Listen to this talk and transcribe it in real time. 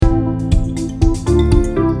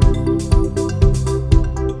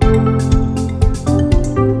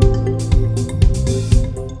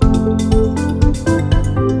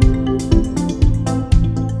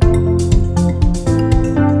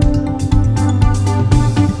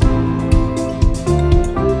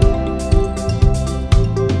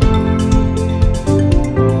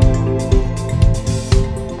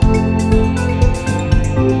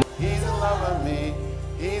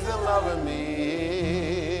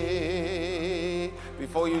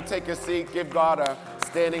before you take a seat, give God a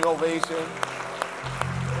standing ovation.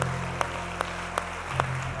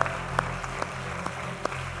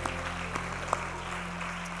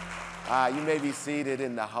 You may be seated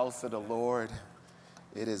in the house of the Lord.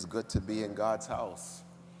 It is good to be in God's house.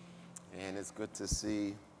 And it's good to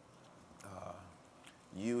see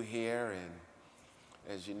you here.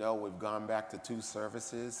 And as you know, we've gone back to 2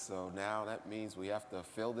 services. So now that means we have to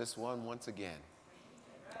fill this one once again.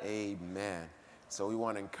 Amen. So we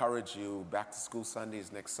want to encourage you. Back to School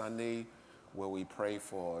Sundays next Sunday, where we pray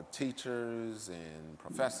for teachers and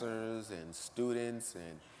professors and students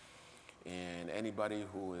and anybody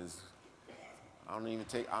who is, I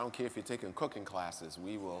don't care if you're taking cooking classes.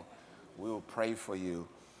 We will pray for you.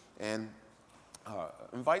 And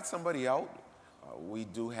invite somebody out. We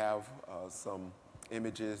do have some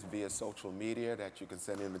images via social media that you can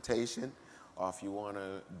send an invitation. Or if you want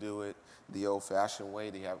to do it the old-fashioned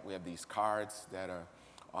way, we have these cards that are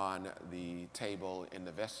on the table in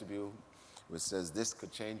the vestibule, which says, "This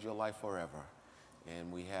could change your life forever."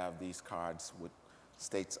 And we have these cards which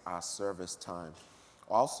states our service time.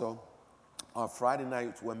 Also, on Friday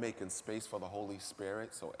nights, we're making space for the Holy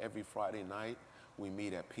Spirit. So every Friday night, we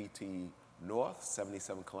meet at PT North,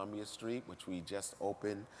 77 Columbia Street, which we just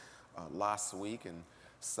opened last week. And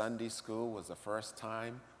Sunday school was the first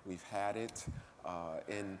time we've had it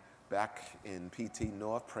back in PT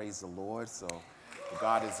North. Praise the Lord. So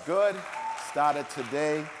God is good. Started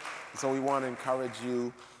today. So we want to encourage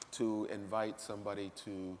you to invite somebody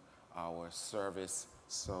to our service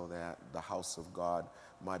so that the house of God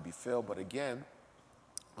might be filled. But again,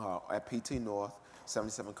 at PT North,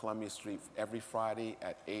 77 Columbia Street, every Friday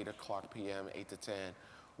at 8 o'clock p.m., 8 to 10,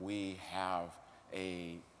 we have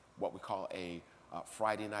what we call a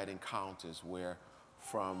Friday night encounters, where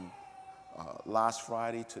from last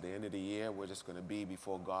Friday to the end of the year, we're just going to be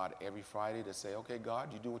before God every Friday to say, okay,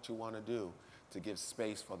 God, you do what you want to do, to give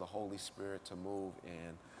space for the Holy Spirit to move.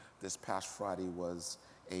 And this past Friday was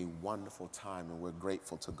a wonderful time, and we're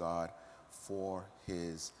grateful to God for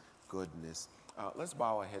his goodness. Let's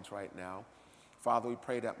bow our heads right now. Father, we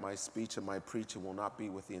pray that my speech and my preaching will not be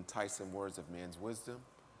with the enticing words of man's wisdom,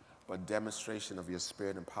 but demonstration of your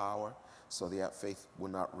spirit and power, so that faith will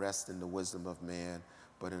not rest in the wisdom of man,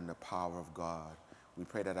 but in the power of God. We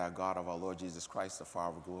pray that our God of our Lord Jesus Christ, the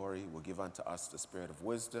Father of glory, will give unto us the spirit of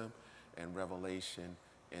wisdom and revelation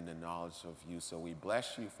in the knowledge of you. So we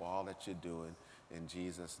bless you for all that you're doing. In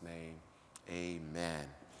Jesus' name, amen.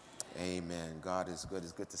 Amen. God is good.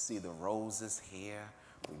 It's good to see the Roses here.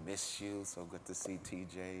 We miss you. So good to see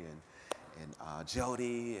TJ and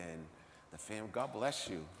Jody and the family. God bless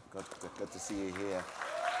you. Good to see you here.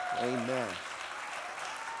 Amen.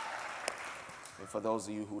 And for those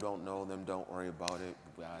of you who don't know them, don't worry about it.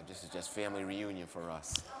 This is just family reunion for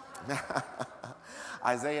us.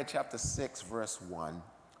 Isaiah chapter 6, verse 1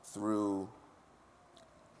 through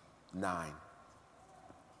 9.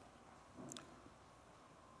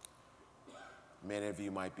 Many of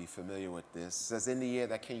you might be familiar with this. It says, in the year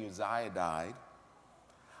that King Uzziah died,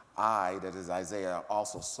 I, that is Isaiah,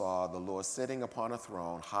 also saw the Lord sitting upon a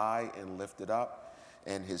throne, high and lifted up,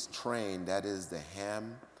 and his train, that is the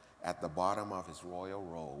hem at the bottom of his royal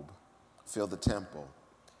robe, filled the temple.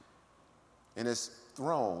 And his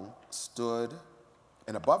throne stood,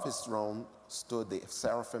 and above his throne stood the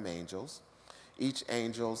seraphim angels. Each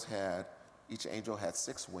angel had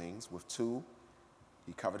 6 wings. With 2,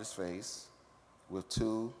 he covered his face. With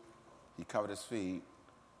 2, he covered his feet,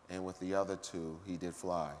 and with the other 2, he did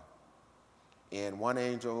fly. And one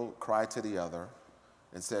angel cried to the other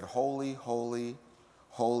and said, Holy, holy,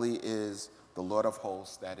 holy is the Lord of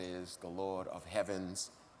hosts, that is, the Lord of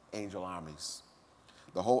heaven's angel armies.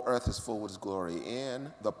 The whole earth is full with his glory.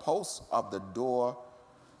 And the posts of the door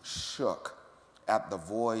shook at the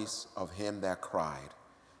voice of him that cried,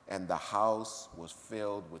 and the house was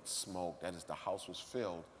filled with smoke. That is, the house was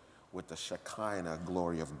filled with the Shekinah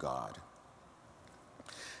glory of God.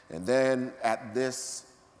 And then at this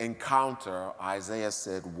encounter, Isaiah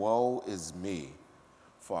said, Woe is me,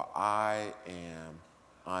 for I am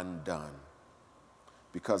undone,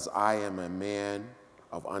 because I am a man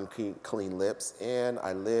of unclean lips, and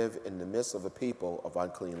I live in the midst of a people of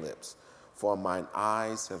unclean lips. For mine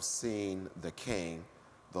eyes have seen the King,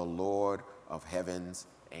 the Lord of heaven's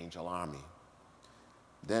angel army.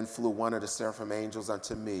 Then flew one of the seraphim angels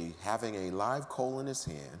unto me, having a live coal in his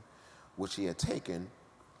hand, which he had taken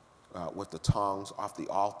with the tongs off the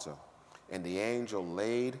altar. And the angel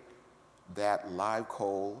laid that live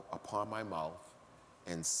coal upon my mouth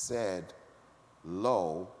and said,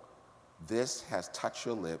 Lo, this has touched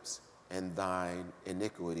your lips, and thine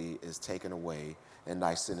iniquity is taken away, and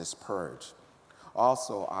thy sin is purged.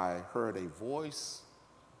 Also, I heard a voice,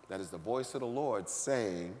 that is the voice of the Lord,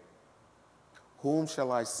 saying, "Whom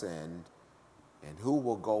shall I send, and who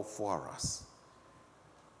will go for us?"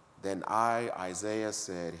 Then I, Isaiah,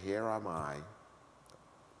 said, "Here am I,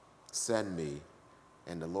 send me."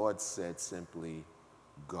 And the Lord said simply,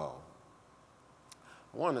 "Go."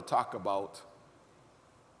 I want to talk about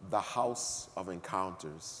the house of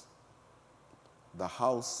encounters. The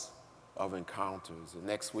house of encounters. And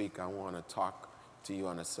next week, I want to talk to you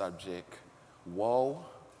on a subject, woe,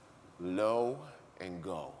 lo, and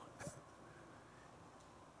go.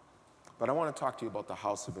 But I want to talk to you about the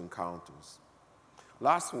house of encounters.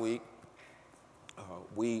 Last week,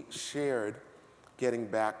 we shared getting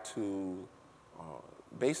back to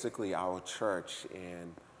basically our church.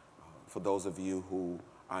 And for those of you who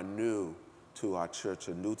are new to our church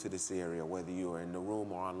or new to this area, whether you are in the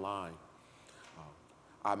room or online,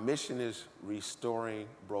 our mission is restoring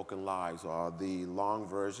broken lives, or the long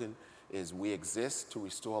version is we exist to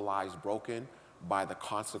restore lives broken by the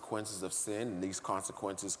consequences of sin. And these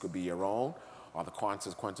consequences could be your own or the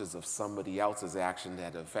consequences of somebody else's action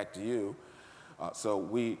that affect you.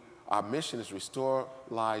 Our mission is restore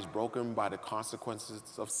lives broken by the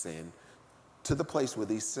consequences of sin to the place where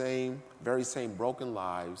these very same broken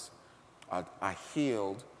lives are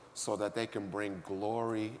healed so that they can bring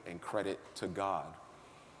glory and credit to God.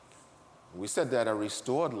 We said that a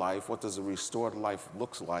restored life, what does a restored life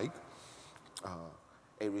look like?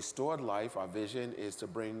 A restored life, our vision is to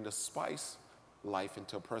bring the spice life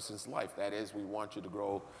into a person's life. That is, we want you to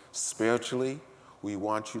grow spiritually. We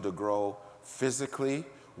want you to grow physically,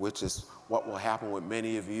 which is what will happen with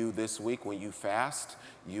many of you this week when you fast.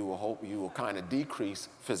 You will kind of decrease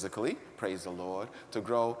physically, praise the Lord, to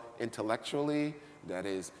grow intellectually. That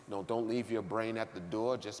is, don't leave your brain at the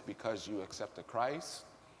door just because you accepted Christ.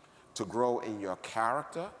 To grow in your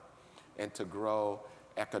character and to grow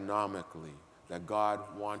economically. That God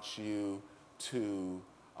wants you to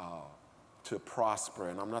prosper.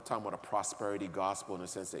 And I'm not talking about a prosperity gospel in the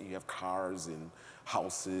sense that you have cars and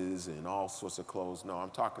houses and all sorts of clothes. No, I'm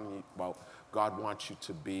talking about God wants you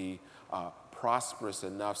to be prosperous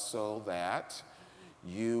enough so that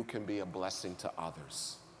you can be a blessing to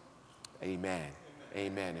others. Amen.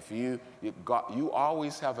 Amen. If you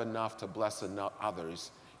always have enough to bless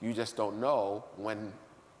others, you just don't know when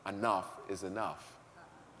enough is enough.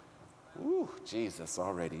 Ooh, Jesus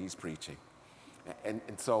already, he's preaching. And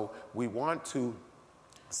so we want to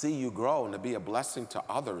see you grow and to be a blessing to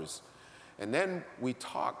others. And then we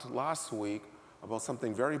talked last week about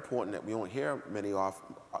something very important that we don't hear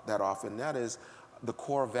that often. That is the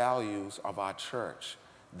core values of our church.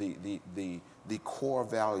 The core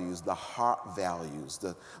values, the heart values,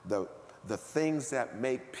 the things that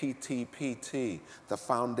make PTPT, the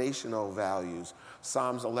foundational values.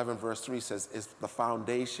 Psalms 11 verse 3 says, if the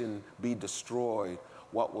foundation be destroyed,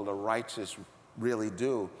 what will the righteous really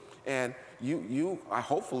do? And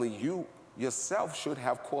hopefully you yourself should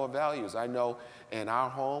have core values. I know in our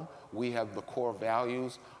home, we have the core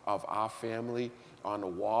values of our family on the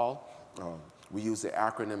wall. We use the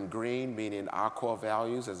acronym GREEN, meaning our core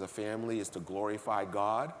values as a family is to glorify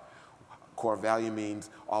God. Core value means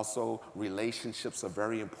also relationships are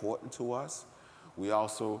very important to us. We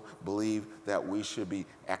also believe that we should be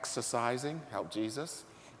exercising, help Jesus.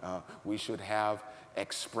 We should have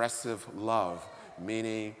expressive love,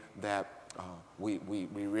 meaning that we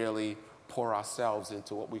really pour ourselves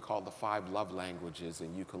into what we call the 5 love languages,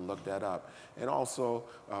 and you can look that up. And also,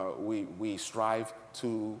 we strive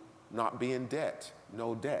to not be in debt,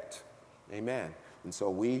 no debt. Amen. And so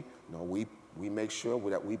we make sure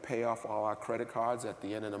that we pay off all our credit cards at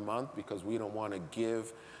the end of the month because we don't want to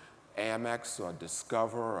give Amex or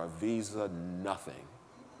Discover or Visa nothing.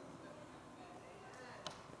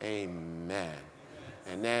 Amen.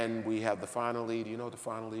 And then we have the final E. Do you know what the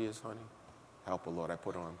final E is, honey? Help the Lord, I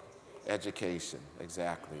put on. Education,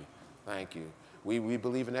 exactly. Thank you. We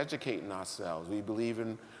believe in educating ourselves. We believe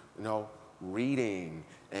in, reading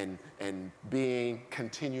and being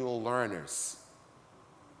continual learners.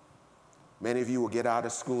 Many of you will get out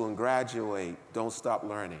of school and graduate. Don't stop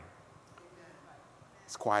learning.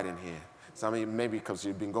 It's quiet in here. Some of you, maybe because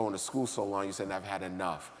you've been going to school so long, you said, I've had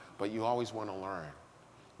enough. But you always want to learn.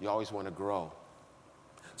 You always want to grow.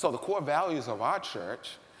 So the core values of our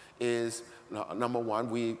church is, number one,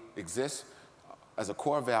 we exist as a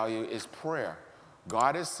core value is prayer.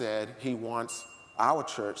 God has said he wants our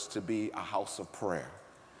church to be a house of prayer.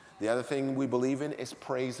 The other thing we believe in is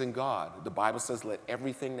praising God. The Bible says, let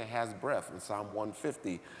everything that has breath, in Psalm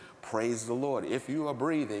 150, praise the Lord. If you are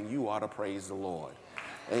breathing, you ought to praise the Lord.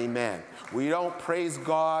 Amen. We don't praise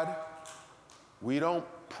God. We don't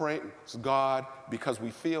praise God because we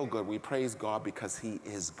feel good. We praise God because he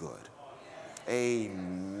is good.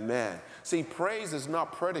 Amen. See, praise is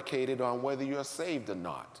not predicated on whether you're saved or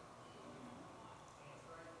not.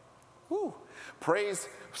 Whew. Praise,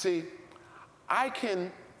 see,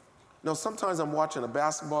 sometimes I'm watching a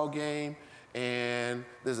basketball game and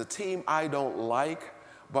there's a team I don't like,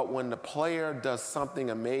 but when the player does something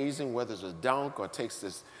amazing, whether it's a dunk or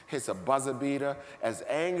hits a buzzer beater, as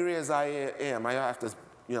angry as I am, I have to,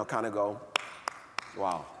 kind of go,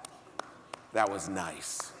 wow, that was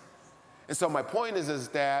nice. And so my point is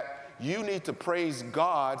that you need to praise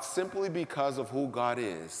God simply because of who God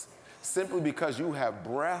is, simply because you have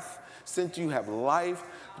breath, since you have life.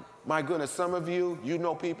 My goodness, some of you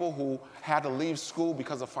know people who had to leave school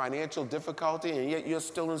because of financial difficulty, and yet you're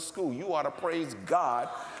still in school. You ought to praise God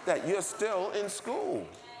that you're still in school.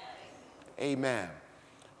 Amen.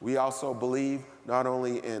 We also believe not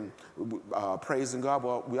only in praising God,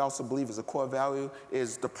 but we also believe as a core value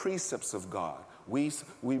is the precepts of God. We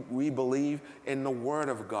believe in the Word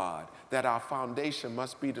of God, that our foundation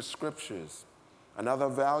must be the Scriptures. Another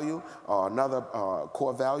value, another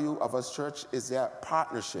core value of us church is that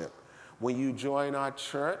partnership. When you join our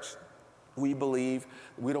church, we believe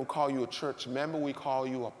we don't call you a church member, we call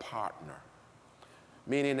you a partner.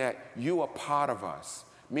 Meaning that you are part of us.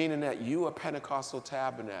 Meaning that you are Pentecostal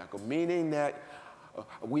Tabernacle. Meaning that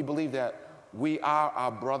we believe that we are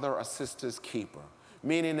our brother or sister's keeper.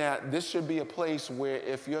 Meaning that this should be a place where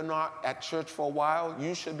if you're not at church for a while,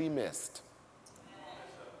 you should be missed.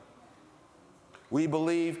 We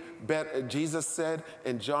believe, Jesus said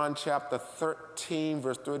in John chapter 13,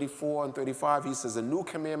 verse 34 and 35, he says, "A new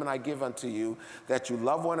commandment I give unto you, that you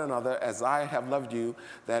love one another as I have loved you,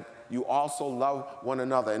 that you also love one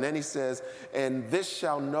another." And then he says, "And this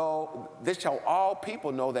shall all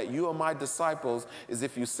people know that you are my disciples, is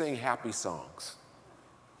if you sing happy songs."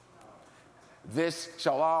 This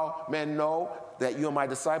shall all men know that you are my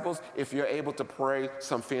disciples if you're able to pray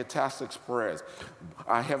some fantastic prayers.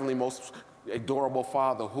 Our heavenly most adorable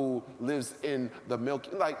Father who lives in the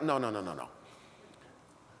milk, no.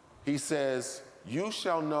 He says, people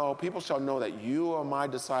shall know that you are my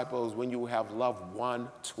disciples when you have loved one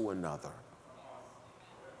to another.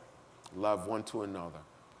 Love one to another.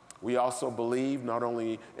 We also believe not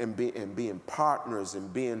only in being partners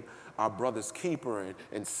and being our brother's keeper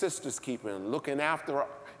and sister's keeper and looking after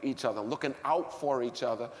each other, looking out for each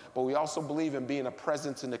other, but we also believe in being a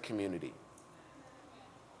presence in the community.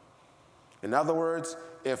 In other words,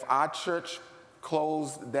 if our church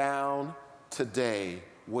closed down today,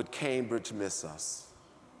 would Cambridge miss us?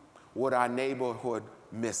 Would our neighborhood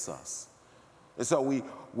miss us? And so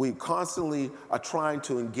we constantly are trying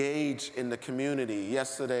to engage in the community.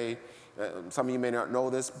 Yesterday, some of you may not know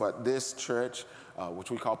this, but this church,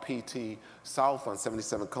 which we call PT South on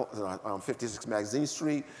 56 Magazine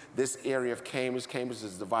Street, this area of Cambridge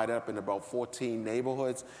is divided up in about 14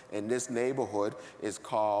 neighborhoods, and this neighborhood is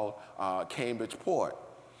called Cambridge Port.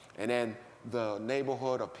 And then the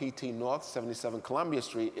neighborhood of PT North, 77 Columbia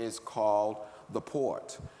Street, is called the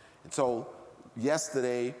Port. And so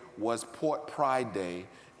yesterday was Port Pride Day,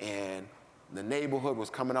 and the neighborhood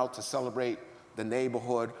was coming out to celebrate the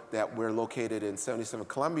neighborhood that we're located in, 77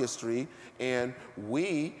 Columbia Street, and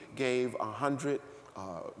we gave 100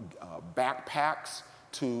 backpacks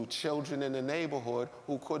to children in the neighborhood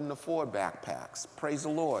who couldn't afford backpacks. Praise the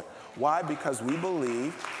Lord. Why? Because we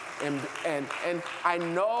believe, and I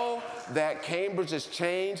know that Cambridge has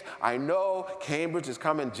changed. I know Cambridge is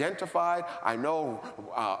coming gentrified. I know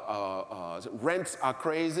rents are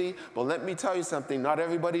crazy, but let me tell you something, not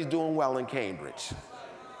everybody's doing well in Cambridge.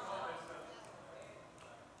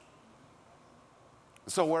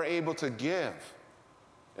 So we're able to give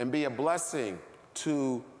and be a blessing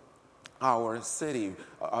to our city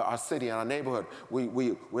and our neighborhood.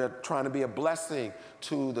 We're trying to be a blessing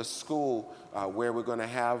to the school where we're going to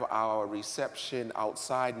have our reception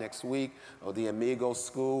outside next week, the Amigos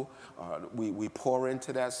School. We pour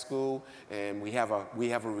into that school, and we have a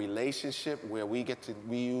relationship where we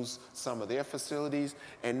use some of their facilities,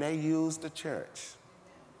 and they use the church.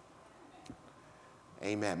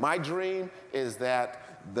 Amen. My dream is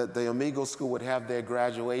that the Amigos School would have their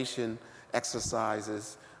graduation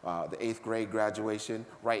exercises, the 8th grade graduation,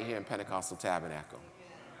 right here in Pentecostal Tabernacle.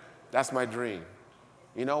 That's my dream.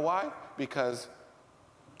 You know why? Because,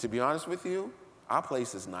 to be honest with you, our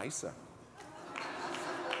place is nicer.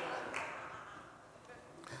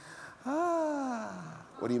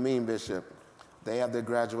 What do you mean, Bishop? They have their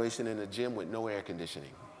graduation in a gym with no air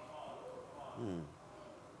conditioning.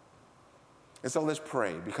 And so let's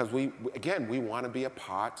pray, because we want to be a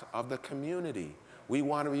part of the community. We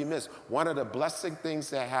want to be missed. One of the blessing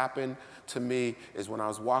things that happened to me is when I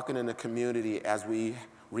was walking in the community as we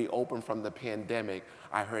reopened from the pandemic,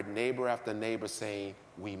 I heard neighbor after neighbor saying,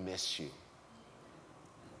 "We miss you."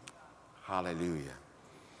 Hallelujah.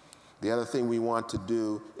 The other thing we want to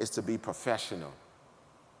do is to be professional.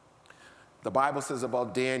 The Bible says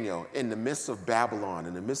about Daniel, in the midst of Babylon,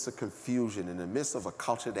 in the midst of confusion, in the midst of a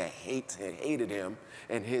culture that hated him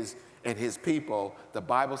and his people, the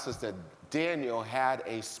Bible says that Daniel had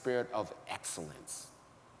a spirit of excellence.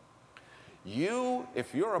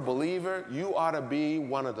 If you're a believer, you ought to be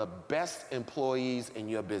one of the best employees in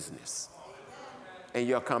your business, in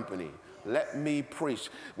your company. Let me preach.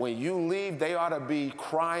 When you leave, they ought to be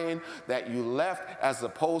crying that you left as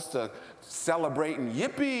opposed to celebrating,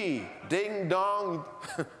 yippee, ding dong,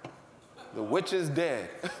 the witch is dead.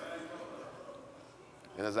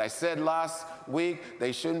 And as I said last week,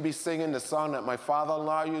 they shouldn't be singing the song that my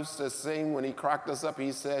father-in-law used to sing when he cracked us up.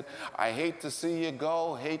 He said, "I hate to see you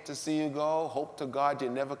go, hate to see you go, hope to God you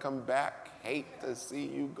never come back, hate to see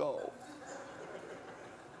you go."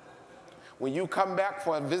 When you come back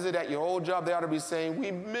for a visit at your old job, they ought to be saying,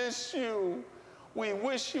 "We miss you. We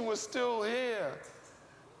wish you were still here."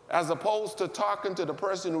 As opposed to talking to the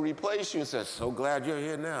person who replaced you and says, "So glad you're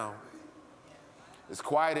here now. It's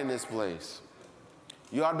quiet in this place."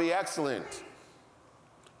 You ought to be excellent.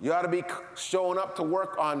 You ought to be showing up to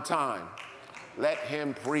work on time. Let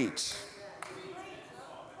him preach.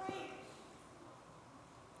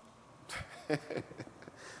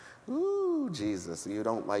 Ooh, Jesus, you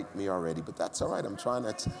don't like me already, but that's all right. I'm trying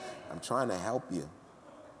to help you.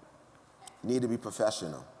 You need to be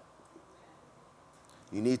professional.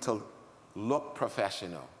 You need to look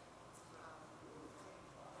professional.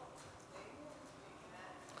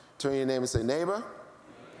 Turn to your neighbor and say, "Neighbor,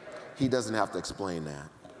 he doesn't have to explain that."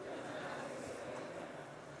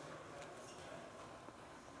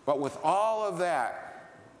 But with all of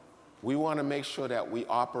that, we want to make sure that we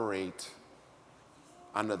operate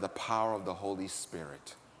under the power of the Holy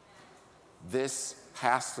Spirit. This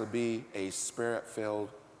has to be a spirit-filled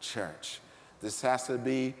church. This has to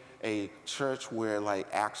be a church where, like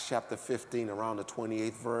Acts chapter 15, around the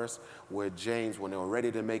 28th verse, where James, when they were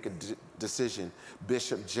ready to make a decision,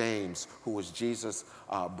 Bishop James, who was Jesus'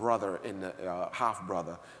 brother and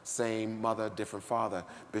half-brother, same mother, different father,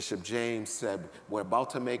 Bishop James said, "We're about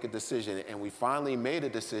to make a decision," and we finally made a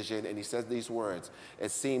decision, and he says these words, "It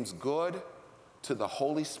seems good to the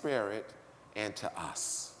Holy Spirit and to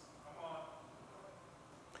us."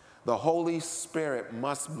 The Holy Spirit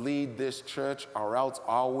must lead this church, or else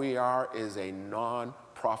all we are is a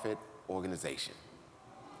non-profit organization.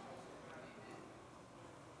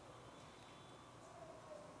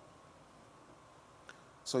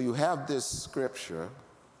 So you have this scripture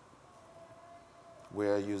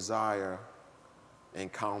where Uzziah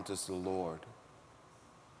encounters the Lord.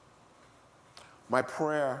 My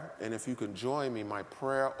prayer, and if you can join me, my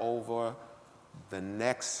prayer over the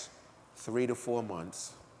next 3 to 4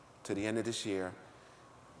 months to the end of this year,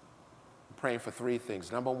 I'm praying for 3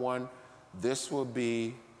 things. Number 1, this will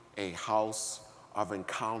be a house of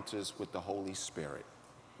encounters with the Holy Spirit.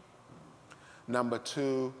 Number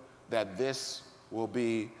 2, that this will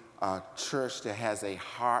be a church that has a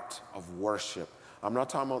heart of worship. I'm not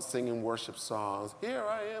talking about singing worship songs, "Here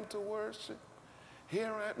I am to worship,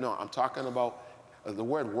 here I am." No, I'm talking about the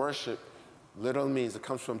word worship literally means, it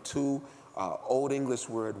comes from 2 Old English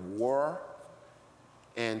word, wor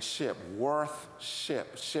and ship.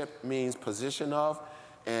 Worth-ship. Ship means position of,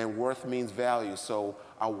 and worth means value. So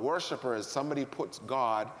a worshiper is somebody puts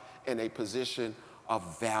God in a position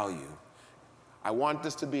of value. I want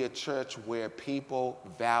this to be a church where people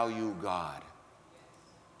value God,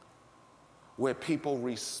 where people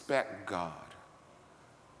respect God,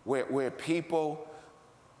 where people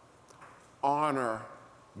honor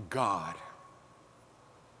God,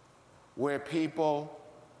 where people,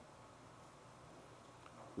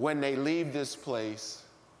 when they leave this place,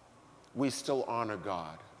 we still honor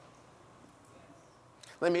God.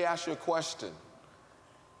 Let me ask you a question,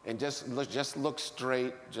 and just look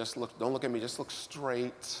straight. Don't look at me. Just look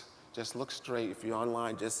straight. Just look straight. If you're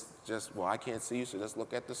online, well, I can't see you, so just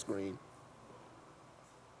look at the screen.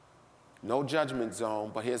 No judgment zone,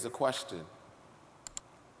 but here's a question.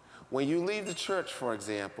 When you leave the church, for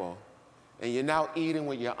example, and you're now eating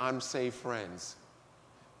with your unsaved friends,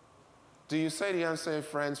 do you say to your unsaved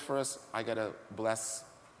friends first, "I got to bless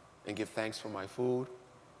and give thanks for my food"?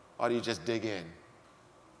 Or do you just dig in?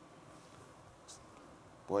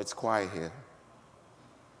 Boy, it's quiet here.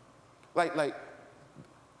 Like,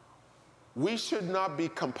 we should not be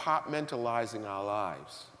compartmentalizing our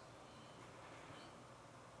lives.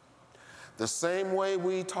 The same way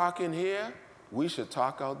we talk in here, we should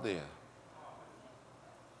talk out there.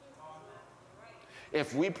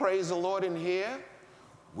 If we praise the Lord in here,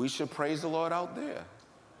 we should praise the Lord out there.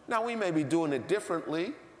 Now, we may be doing it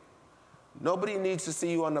differently. Nobody needs to see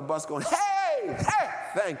you on the bus going, hey, hey,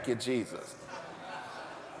 thank you, Jesus.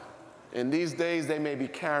 In these days, they may be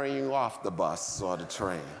carrying you off the bus or the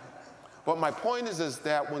train. But my point is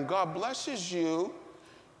that when God blesses you,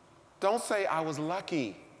 don't say, I was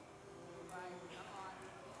lucky.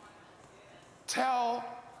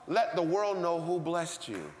 Let the world know who blessed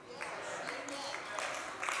you.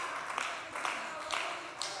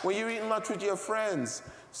 When you're eating lunch with your friends,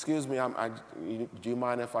 excuse me, do you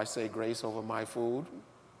mind if I say grace over my food?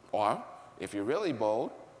 Or, if you're really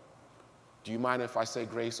bold, do you mind if I say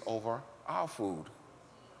grace over our food?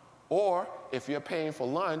 Or, if you're paying for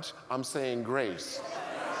lunch, I'm saying grace.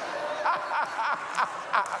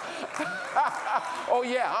 Oh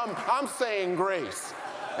yeah, I'm saying grace.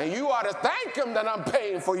 And you ought to thank him that I'm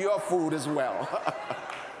paying for your food as well.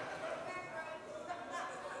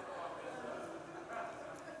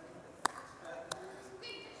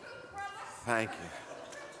 Thank you.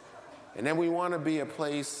 And then we want to be a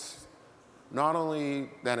place not only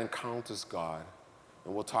that encounters God,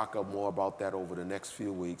 and we'll talk more about that over the next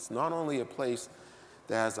few weeks, not only a place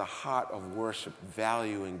that has a heart of worship,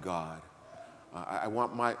 valuing God. I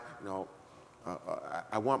want my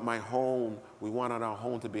home, we want our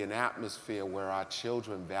home to be an atmosphere where our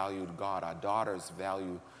children valued God, our daughters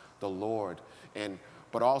value the Lord.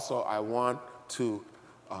 But also I want to,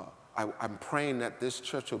 I'm praying that this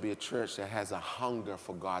church will be a church that has a hunger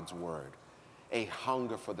for God's word, a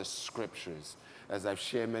hunger for the scriptures. As I've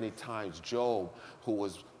shared many times, Job,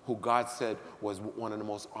 who God said was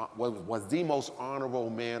the most honorable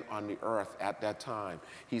man on the earth at that time.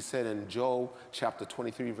 He said in Job chapter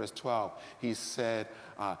 23, verse 12, he said,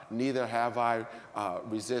 neither have I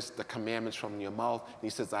resist the commandments from your mouth. And he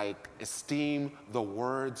says, I esteem the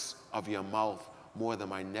words of your mouth more than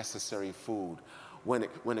my necessary food. When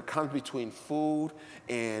it comes between food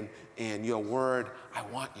and your word, I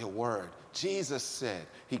want your word. Jesus said,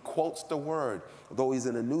 he quotes the word. Though he's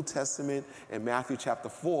in the New Testament in Matthew chapter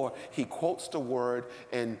 4, he quotes the word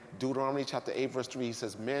in Deuteronomy chapter 8, verse 3. He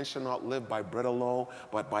says, man shall not live by bread alone,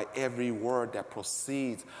 but by every word that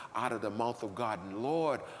proceeds out of the mouth of God. And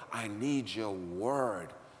Lord, I need your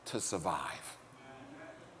word to survive.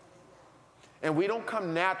 And we don't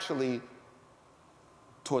come naturally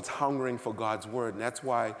towards hungering for God's word. And that's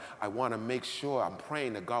why I want to make sure, I'm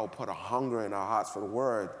praying that God will put a hunger in our hearts for the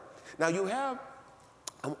word. Now you have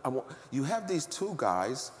these two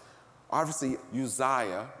guys, obviously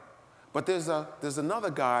Uzziah, but there's another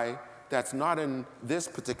guy that's not in this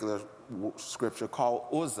particular scripture called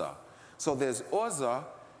Uzzah. So there's Uzzah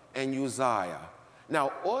and Uzziah.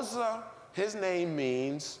 Now Uzzah, his name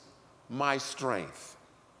means my strength.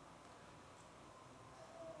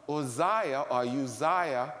 Uzziah, or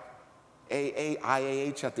Uzziah,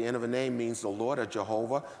 A-A-I-A-H at the end of a name means the Lord or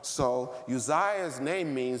Jehovah. So Uzziah's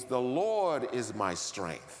name means the Lord is my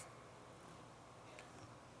strength.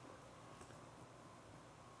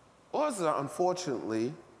 Uzzah,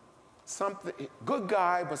 unfortunately, good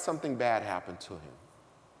guy, but something bad happened to him.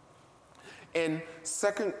 In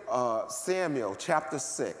 2 Samuel chapter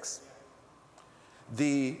 6,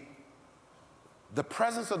 the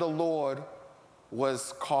presence of the Lord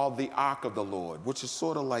was called the Ark of the Lord, which is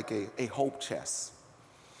sort of like a hope chest.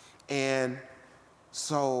 And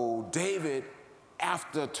so David,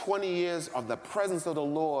 after 20 years of the presence of the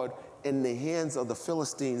Lord in the hands of the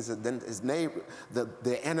Philistines, and then his neighbor,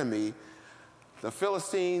 the enemy, the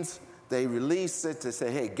Philistines, they released it to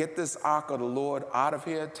say, hey, get this Ark of the Lord out of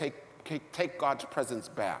here, take God's presence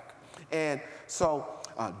back. And so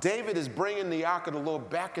David is bringing the Ark of the Lord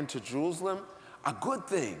back into Jerusalem, a good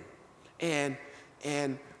thing.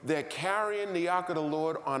 And they're carrying the Ark of the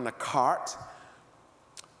Lord on the cart.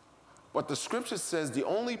 But the scripture says the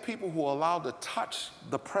only people who are allowed to touch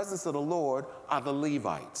the presence of the Lord are the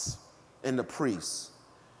Levites and the priests.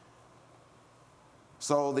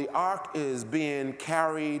 So the ark is being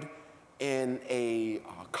carried in a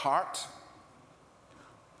cart,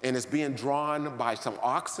 and it's being drawn by some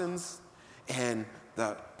oxen, and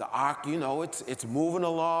the ark, it's moving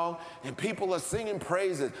along, and people are singing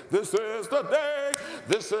praises. This is the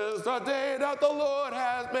day that the Lord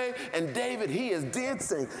has made. And David, he is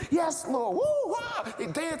dancing. Yes, Lord, woo-wah, he's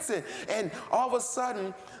dancing. And all of a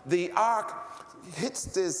sudden, the ark hits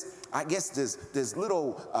this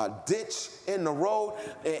little ditch in the road,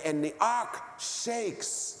 and the ark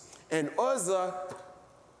shakes. And Uzzah,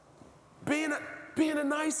 being a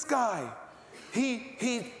nice guy,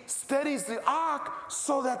 he steadies the ark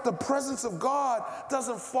so that the presence of God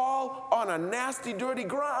doesn't fall on a nasty, dirty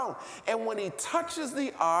ground. And when he touches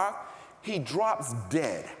the ark, he drops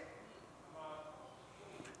dead.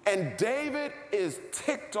 And David is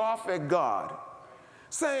ticked off at God,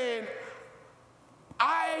 saying,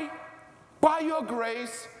 I, by your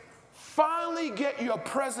grace, finally get your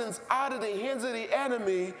presence out of the hands of the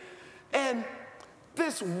enemy, and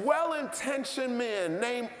this well-intentioned man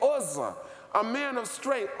named Uzzah, a man of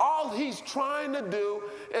strength, all he's trying to do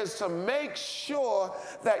is to make sure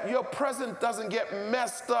that your presence doesn't get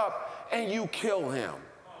messed up and you kill him.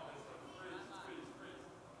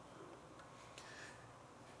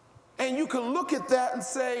 And you can look at that and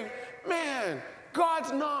say, man,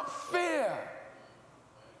 God's not fair.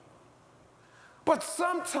 But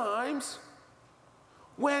sometimes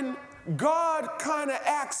when God kind of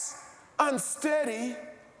acts unsteady,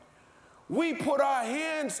 we put our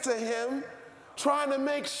hands to him trying to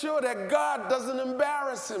make sure that God doesn't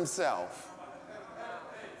embarrass himself.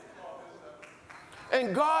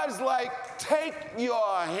 And God's like, take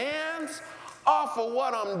your hands off of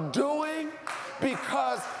what I'm doing,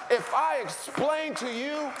 because if I explain to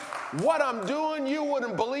you what I'm doing, you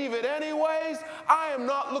wouldn't believe it anyways. I am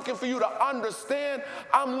not looking for you to understand.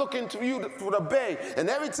 I'm looking to you to obey. And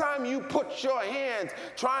every time you put your hands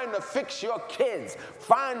trying to fix your kids,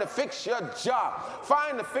 trying to fix your job,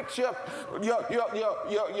 trying to fix your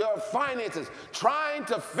finances, trying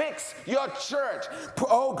to fix your church,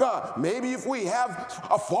 oh God, maybe if we have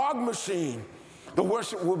a fog machine, the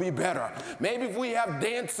worship will be better. Maybe if we have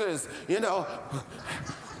dancers,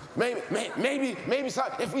 maybe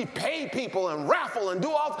if we pay people and raffle and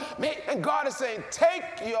do all, and God is saying, take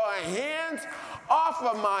your hands off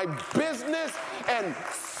of my business and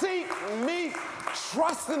seek me.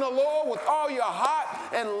 Trust in the Lord with all your heart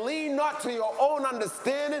and lean not to your own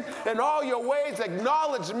understanding. In all your ways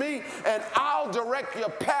acknowledge me and I'll direct your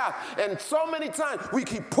path. And so many times we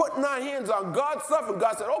keep putting our hands on God's stuff and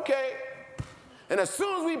God said, okay. And as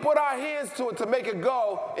soon as we put our hands to it to make it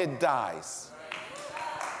go, it dies.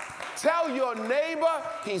 Tell your neighbor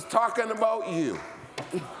he's talking about you.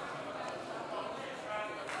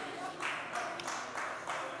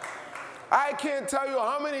 I can't tell you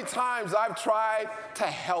how many times I've tried to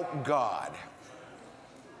help God.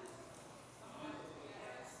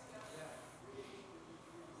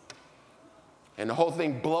 And the whole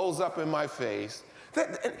thing blows up in my face.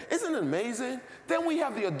 Isn't it amazing? Then we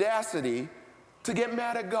have the audacity to get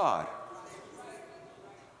mad at God.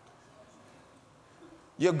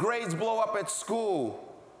 Your grades blow up at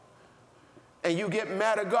school, and you get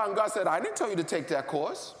mad at God, and God said, I didn't tell you to take that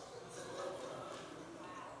course.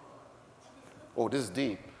 Oh, this is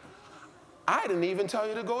deep. I didn't even tell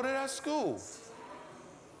you to go to that school.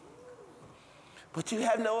 But you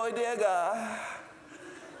have no idea, God.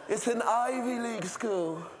 It's an Ivy League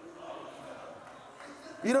school.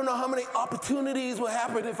 You don't know how many opportunities will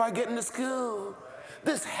happen if I get into school.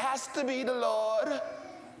 This has to be the Lord.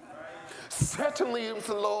 Certainly it's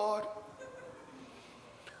the Lord.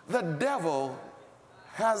 The devil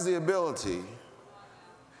has the ability.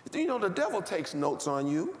 Do you know the devil takes notes on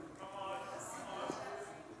you?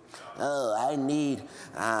 Oh, I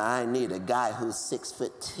need a guy who's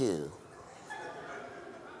 6'2".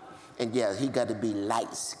 And yeah, he got to be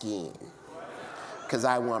light skinned, because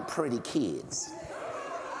I want pretty kids.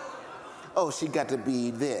 Oh, she got to be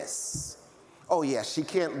this. Oh yeah, she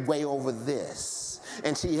can't weigh over this.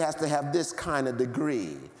 And she has to have this kind of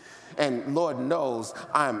degree. And Lord knows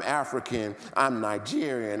I'm African, I'm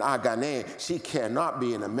Nigerian, I'm Ghanaian. She cannot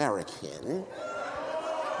be an American,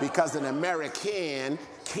 because an American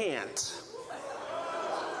can't.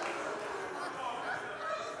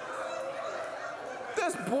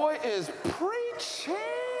 This boy is preaching.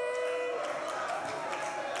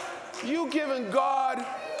 You giving God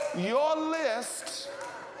your list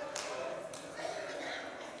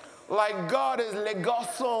like God is le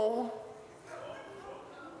garçon.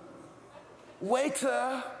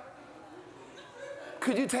 Waiter,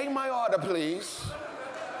 could you take my order, please?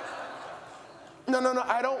 No,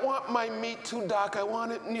 I don't want my meat too dark. I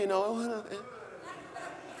want it,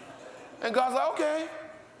 And God's like, okay.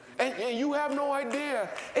 And you have no idea.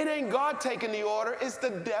 It ain't God taking the order, it's the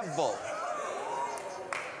devil.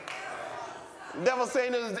 The devil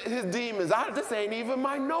saying to his demons, this ain't even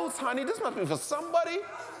my notes, honey. This must be for somebody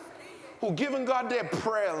who giving God their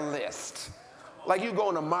prayer list. Like you go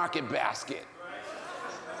in a market basket.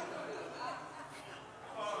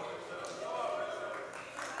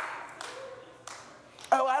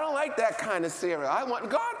 Oh, I don't like that kind of cereal. I want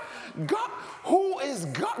God, who is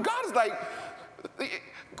God? God is like,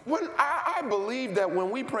 I believe that when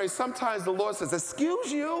we pray, sometimes the Lord says,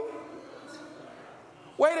 excuse you.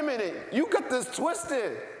 Wait a minute, you got this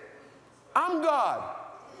twisted. I'm God.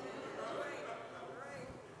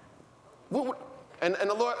 And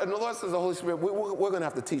the Lord says, the Holy Spirit, we're going to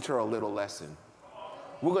have to teach her a little lesson.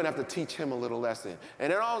 We're going to have to teach him a little lesson.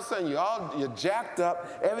 And then all of a sudden, you're jacked up,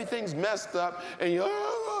 everything's messed up, and you're,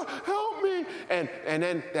 oh, help me. And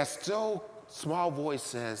then that still small voice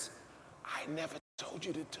says, I never told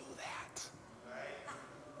you to do that.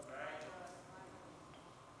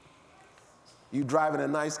 You driving a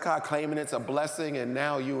nice car, claiming it's a blessing, and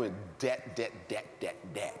now you in debt.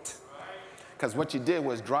 Because what you did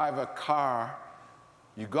was drive a car,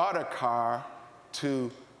 you got a car to,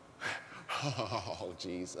 oh,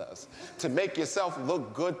 Jesus, to make yourself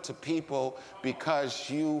look good to people because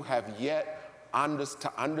you have yet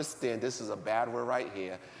to understand, this is a bad word right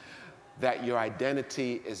here, that your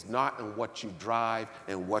identity is not in what you drive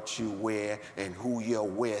and what you wear and who you're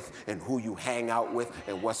with and who you hang out with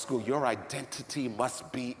and what school. Your identity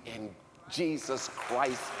must be in Jesus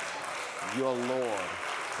Christ, your Lord.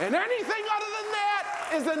 And anything other than that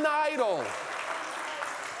is an idol.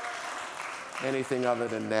 Anything other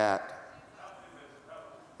than that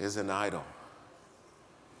is an idol.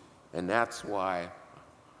 And that's why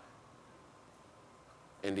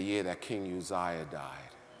in the year that King Uzziah died,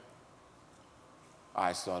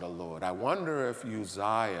 I saw the Lord. I wonder if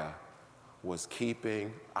Uzziah was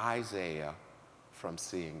keeping Isaiah from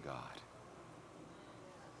seeing God.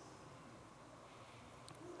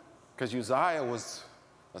 Because Uzziah was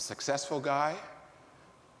a successful guy.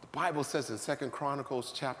 The Bible says in 2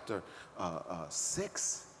 Chronicles chapter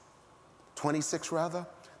 26 rather,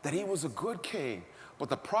 that he was a good king. But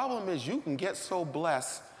the problem is you can get so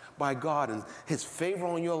blessed by God and his favor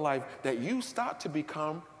on your life that you start to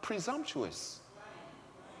become presumptuous.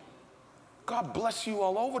 God bless you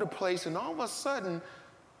all over the place, and all of a sudden,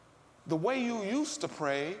 the way you used to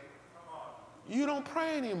pray, you don't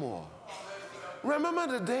pray anymore. Remember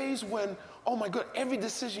the days when, oh my God, every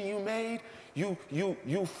decision you made, you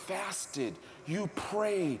fasted, you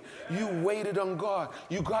prayed, you waited on God.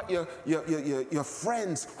 You got your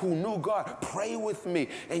friends who knew God, pray with me,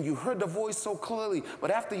 and you heard the voice so clearly.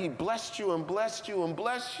 But after he blessed you and blessed you and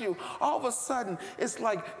blessed you, all of a sudden it's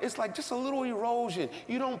like just a little erosion.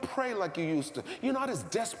 You don't pray like you used to. You're not as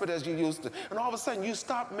desperate as you used to. And all of a sudden you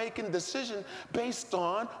stop making decisions based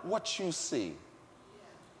on what you see.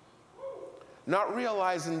 Not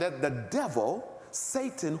realizing that the devil,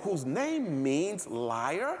 Satan, whose name means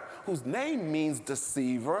liar, whose name means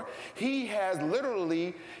deceiver, he has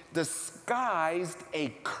literally disguised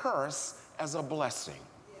a curse as a blessing.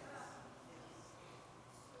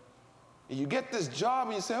 You get this job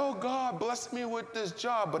and you say, oh God, bless me with this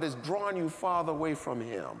job, but it's drawing you farther away from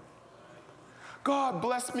him. God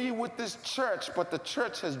bless me with this church, but the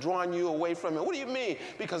church has drawn you away from it. What do you mean?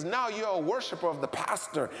 Because now you're a worshiper of the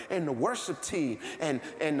pastor and the worship team and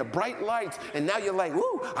the bright lights, and now you're like,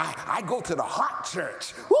 woo, I go to the hot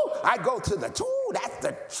church. Woo, I go to that's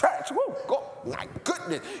the church. Woo, go, my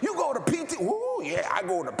goodness. You go to PT, woo, yeah, I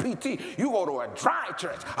go to PT. You go to a dry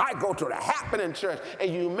church. I go to the happening church.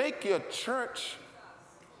 And you make your church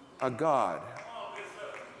a god.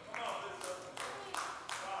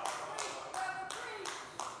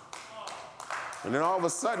 And then all of a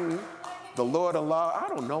sudden, the Lord allowed, I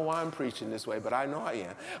don't know why I'm preaching this way, but I know I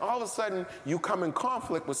am. All of a sudden, you come in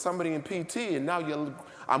conflict with somebody in PT, and now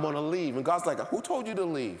I'm going to leave. And God's like, who told you to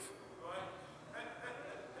leave?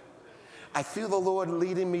 I feel the Lord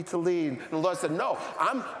leading me to leave. And the Lord said, no,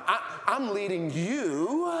 I'm leading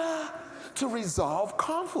you to resolve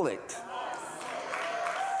conflict.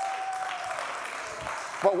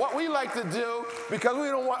 But what we like to do, because we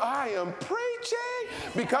don't want, I am preaching,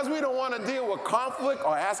 because we don't want to deal with conflict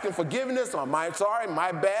or asking forgiveness or my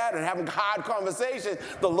bad, and having hard conversations,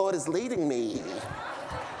 the Lord is leading me.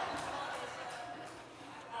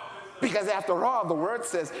 Because after all, the word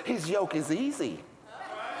says his yoke is easy.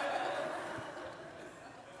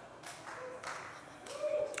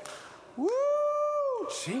 Woo,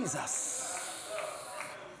 Jesus.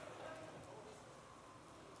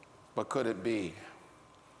 But could it be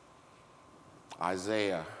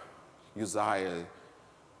Uzziah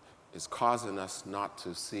is causing us not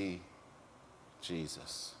to see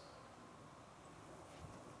Jesus?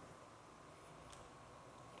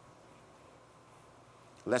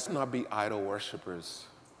 Let's not be idol worshipers.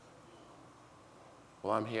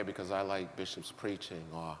 Well, I'm here because I like Bishop's preaching,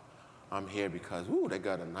 or I'm here because, ooh, they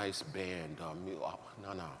got a nice band. No.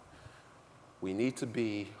 We need to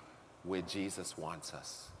be where Jesus wants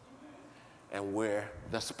us and where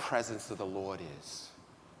the presence of the Lord is.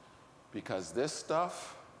 Because this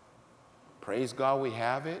stuff Praise God we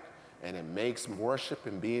have it, and it makes worship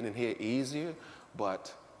and being in here easier,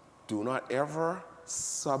 but do not ever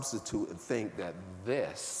substitute and think that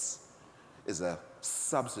this is a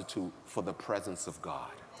substitute for the presence of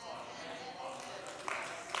God.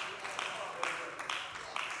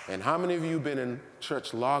 And how many of you have been in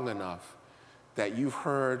church long enough that you've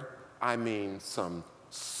heard, some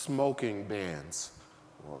smoking bands?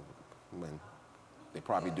 Well, they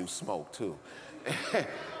probably do smoke too.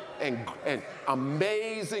 and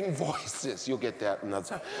amazing voices. You'll get that another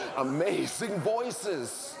time. Amazing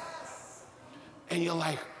voices. And you're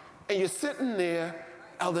like, and you're sitting there,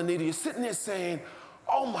 Elder Nita, you're sitting there saying,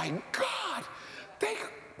 oh my God,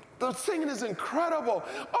 the singing is incredible.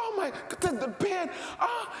 Oh my, the band,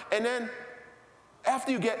 And then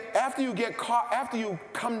after you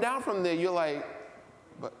come down from there, you're like,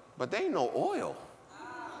 but they ain't no oil.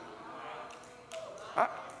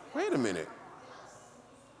 Wait a minute.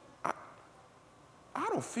 I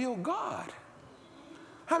don't feel God.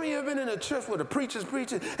 How many of you have been in a church where the preacher's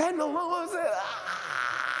preaching and the Lord said,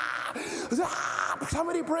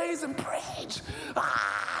 somebody praise and preach.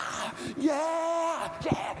 Yeah.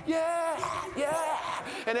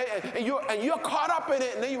 And you're caught up in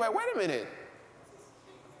it, and then you're like, wait a minute.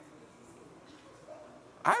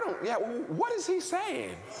 What is he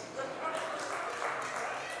saying?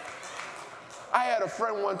 I had a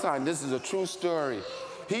friend one time, this is a true story.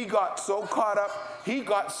 He got so caught up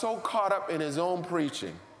in his own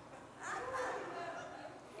preaching.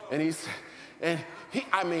 And he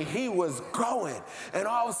was going. And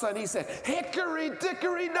all of a sudden he said, hickory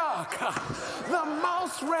dickory dock, the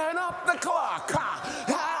mouse ran up the clock.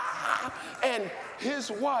 And his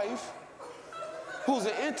wife, who's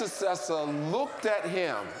an intercessor, looked at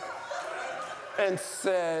him and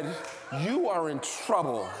said, you are in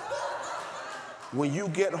trouble when you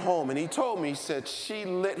get home. And he told me, he said, she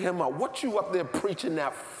lit him up. What you up there preaching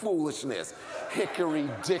that foolishness? Hickory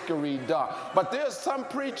dickory dock. But there's some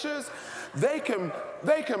preachers, they can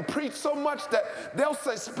preach so much that they'll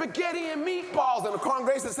say spaghetti and meatballs, and the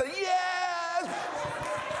congregation say, yes!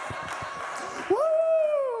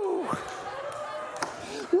 Woo!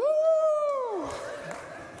 Woo!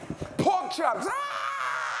 Pork chops,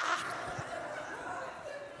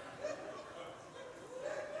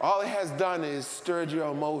 All it has done is stirred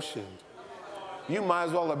your emotions. You might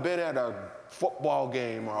as well have been at a football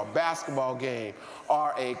game or a basketball game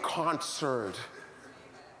or a concert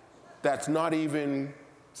that's not even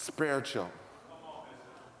spiritual.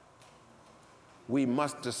 We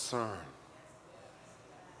must discern.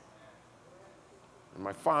 And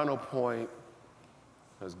my final point,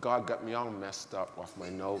 because God got me all messed up off my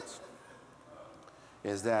notes,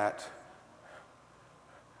 is that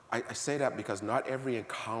I say that because not every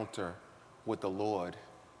encounter with the Lord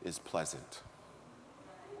is pleasant.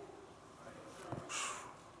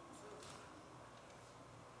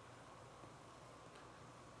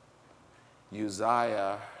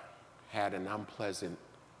 Uzziah had an unpleasant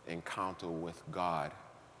encounter with God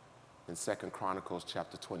in 2 Chronicles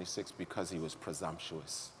chapter 26 because he was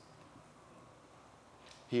presumptuous.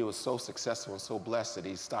 He was so successful and so blessed that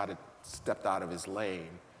he stepped out of his lane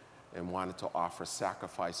and wanted to offer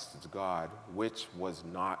sacrifices to God, which was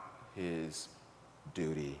not his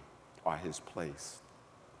duty or his place.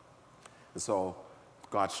 And so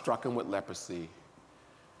God struck him with leprosy,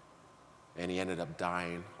 and he ended up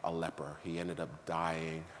dying a leper. He ended up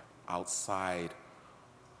dying outside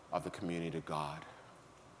of the community of God.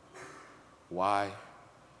 Why?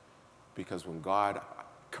 Because when God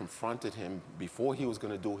confronted him before he was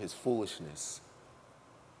going to do his foolishness,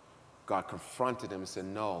 God confronted him and said,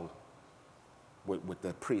 no, with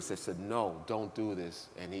the priest. They said, no, don't do this.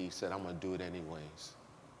 And he said, I'm going to do it anyways.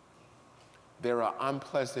 There are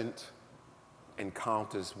unpleasant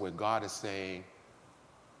encounters where God is saying,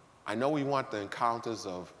 I know we want the encounters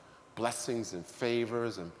of blessings and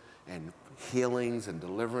favors and healings and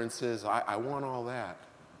deliverances. I want all that.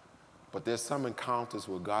 But there's some encounters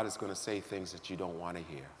where God is going to say things that you don't want to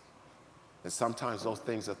hear. And sometimes those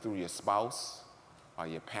things are through your spouse or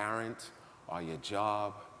your parent or your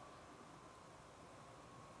job.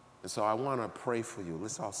 And so I want to pray for you.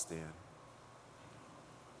 Let's all stand.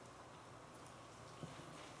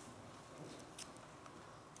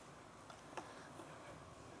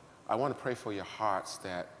 I want to pray for your hearts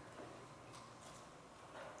that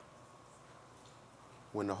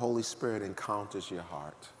when the Holy Spirit encounters your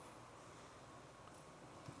heart,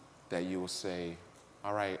 that you will say,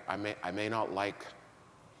 all right, I may not like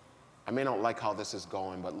how this is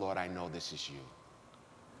going, but Lord, I know this is you.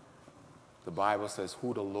 The Bible says,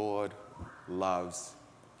 who the Lord loves,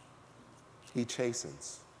 he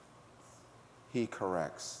chastens, he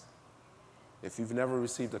corrects, If you've never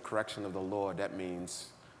received the correction of the Lord, that means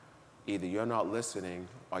either you're not listening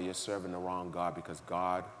or you're serving the wrong God, because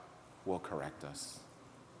God will correct us.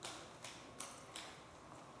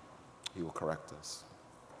 He will correct us.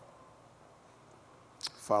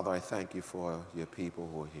 Father, I thank you for your people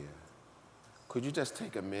who are here. Could you just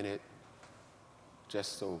take a minute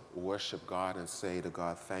just to worship God and say to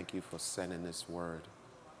God, thank you for sending this word.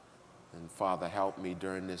 And Father, help me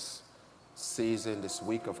during this season, this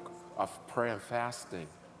week of prayer and fasting.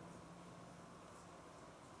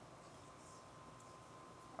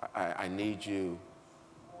 I need you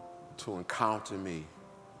to encounter me.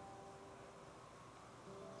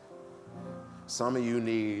 Some of you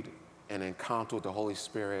need an encounter with the Holy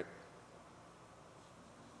Spirit.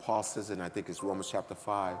 Paul says, and I think it's Romans chapter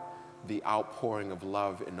 5, the outpouring of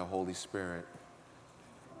love in the Holy Spirit.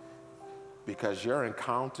 Because your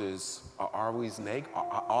encounters are always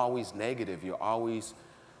negative. You're always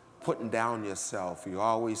putting down yourself. You're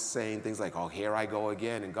always saying things like, oh, here I go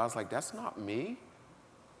again. And God's like, that's not me.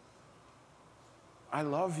 I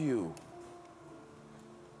love you.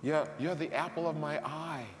 You're the apple of my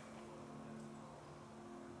eye.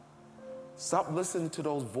 Stop listening to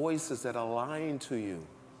those voices that are lying to you.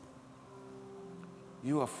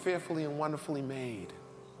 You are fearfully and wonderfully made.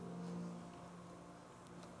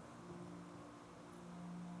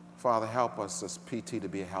 Father, help us as PT to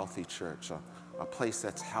be a healthy church, a place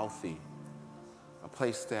that's healthy, a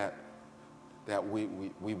place that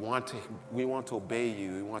we want to obey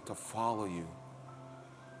you, we want to follow you.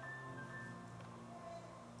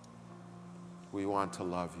 We want to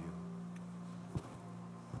love you.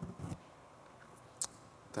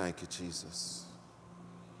 Thank you, Jesus.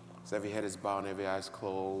 So every head is bowed and every eye is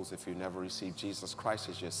closed. If you never received Jesus Christ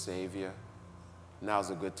as your Savior,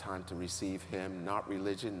 now's a good time to receive him. Not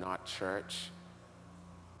religion, not church,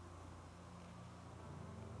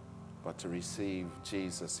 but to receive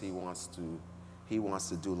Jesus. He wants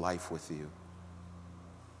to do life with you.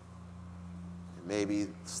 Maybe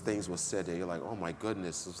things were said there, you're like, oh my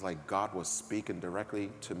goodness, it's like God was speaking directly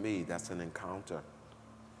to me. That's an encounter.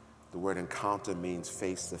 The word encounter means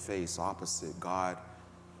face to face, opposite. God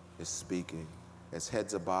is speaking. As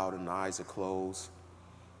heads are bowed and eyes are closed,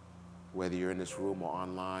 whether you're in this room or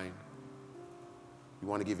online, you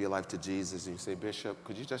want to give your life to Jesus and you say, Bishop,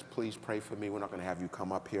 could you just please pray for me? We're not going to have you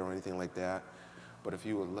come up here or anything like that. But if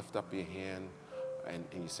you would lift up your hand and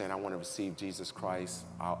you're saying, I want to receive Jesus Christ,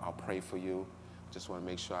 I'll pray for you. Just want to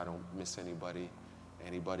make sure I don't miss anybody.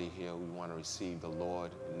 Anybody here, we want to receive the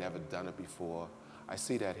Lord, never done it before. I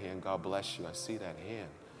see that hand. God bless you. I see that hand.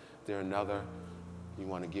 There another, you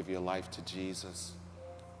want to give your life to Jesus.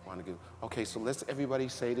 Okay, so let's everybody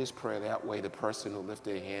say this prayer. That way the person who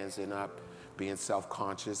lifted their hands in up, being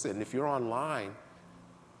self-conscious. And if you're online,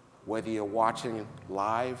 whether you're watching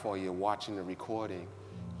live or you're watching the recording,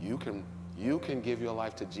 you can give your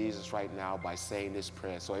life to Jesus right now by saying this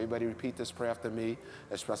prayer. So everybody repeat this prayer after me,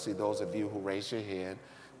 especially those of you who raise your hand.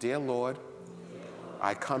 Dear Lord,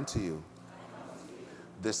 I come to you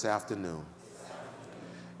this afternoon.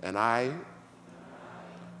 And I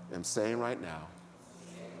am saying right now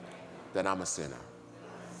that I'm a sinner.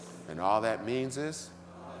 And all that means is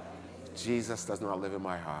Jesus does not live in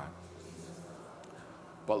my heart.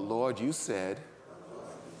 But Lord, you said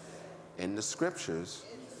in the scriptures,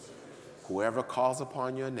 whoever calls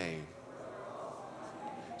upon your name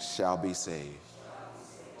shall be saved.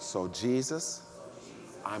 So Jesus,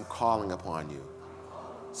 I'm calling upon you.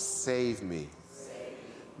 Save me.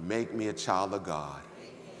 Make me a child of God.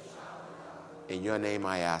 In your name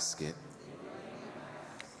I ask it.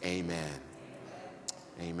 Amen.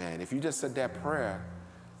 Amen. If you just said that prayer,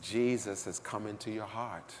 Jesus has come into your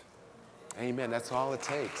heart. Amen. That's all it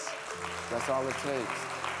takes. That's all it takes.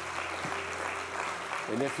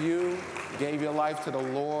 And if you gave your life to the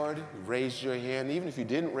Lord, raised your hand, even if you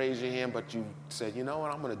didn't raise your hand, but you said, you know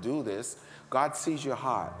what, I'm going to do this, God sees your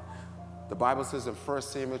heart. The Bible says in 1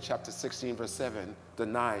 Samuel chapter 16, verse 7 to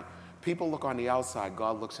 9, people look on the outside,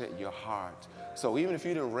 God looks at your heart. So even if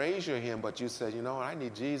you didn't raise your hand, but you said, you know what, I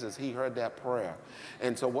need Jesus, he heard that prayer.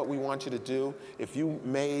 And so what we want you to do, if you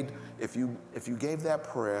gave that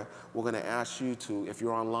prayer, we're going to ask you to, if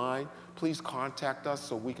you're online, please contact us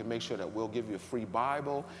so we can make sure that we'll give you a free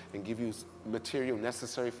Bible and give you material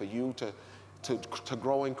necessary for you to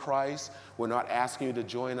grow in Christ. We're not asking you to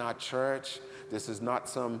join our church. This is not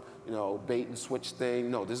some, bait and switch thing.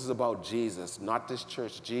 No, this is about Jesus, not this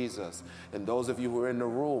church, Jesus. And those of you who are in the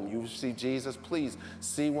room, you see Jesus, please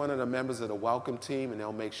see one of the members of the welcome team and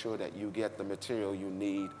they'll make sure that you get the material you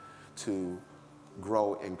need to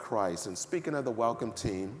grow in Christ. And speaking of the welcome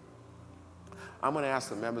team, I'm going to ask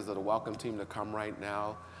the members of the welcome team to come right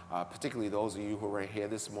now. particularly those of you who weren't here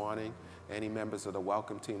this morning, any members of the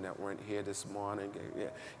welcome team that weren't here this morning. Yeah.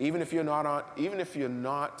 Even if you're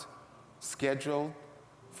not scheduled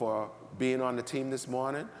for being on the team this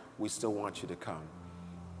morning, we still want you to come.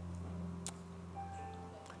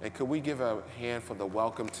 And could we give a hand for the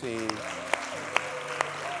welcome team?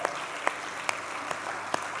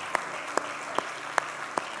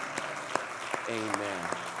 Amen.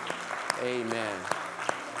 Amen.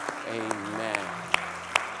 Amen.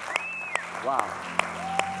 Wow.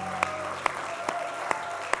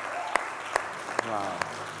 Wow.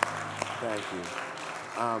 Thank you.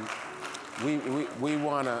 We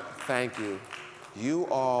want to thank you. You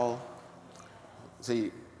all,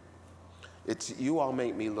 see, you all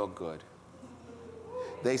make me look good.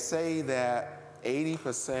 They say that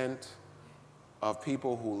 80% of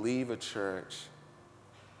people who leave a church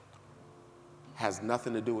has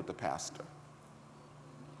nothing to do with the pastor.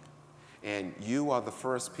 And you are the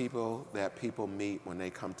first people that people meet when they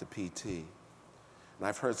come to PT. And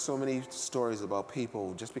I've heard so many stories about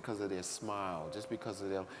people just because of their smile, just because of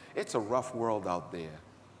their, it's a rough world out there.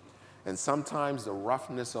 And sometimes the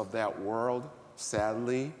roughness of that world,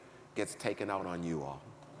 sadly, gets taken out on you all.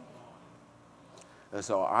 And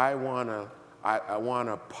so I wanna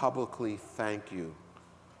publicly thank you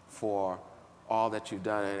for all that you've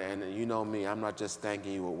done. And you know me, I'm not just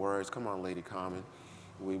thanking you with words. Come on, Lady Carmen.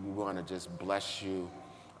 We want to just bless you.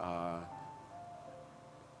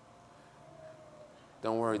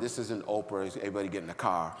 Don't worry, this isn't Oprah. Everybody get in the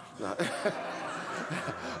car.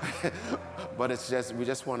 But it's just, we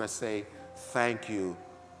just want to say thank you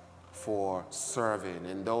for serving.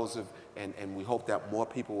 And we hope that more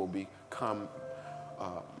people will become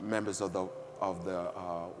members of the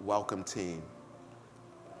welcome team.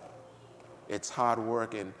 It's hard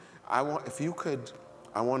work, and I want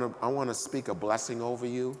to speak a blessing over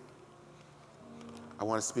you. I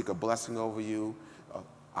want to speak a blessing over you.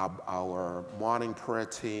 Our morning prayer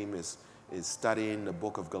team is studying the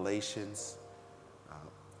book of Galatians.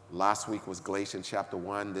 Last week was Galatians chapter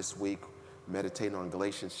 1. This week, meditating on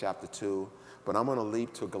Galatians chapter 2. But I'm going to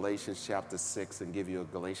leap to Galatians chapter 6 and give you a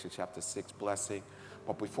Galatians chapter 6 blessing.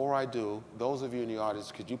 But before I do, those of you in the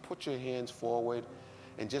audience, could you put your hands forward?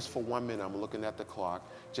 And just for 1 minute, I'm looking at the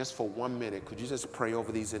clock. Just for 1 minute, could you just pray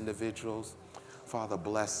over these individuals? Father,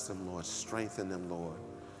 bless them, Lord. Strengthen them, Lord.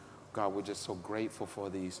 God, we're just so grateful for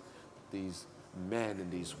these men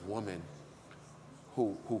and these women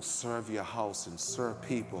who serve your house and serve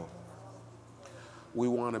people. We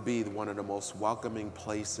want to be one of the most welcoming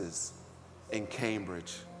places in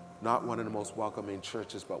Cambridge. Not one of the most welcoming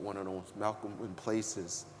churches, but one of the most welcoming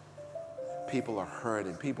places. People are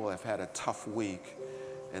hurting. People have had a tough week.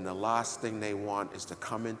 And the last thing they want is to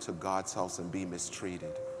come into God's house and be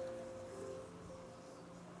mistreated.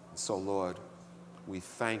 So, Lord, we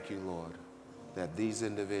thank you, Lord, that these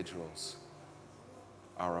individuals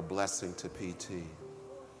are a blessing to PT.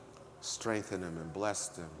 Strengthen them and bless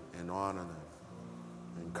them and honor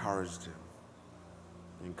them. Encourage them.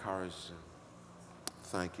 Encourage them.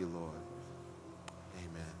 Thank you, Lord.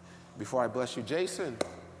 Amen. Before I bless you, Jason,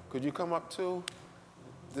 could you come up too?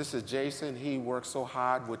 This is Jason. He works so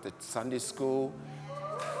hard with the Sunday school.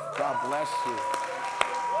 God bless you.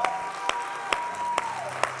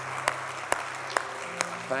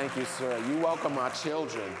 Thank you, sir. You welcome our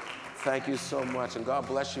children. Thank you so much. And God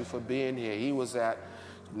bless you for being here. He was at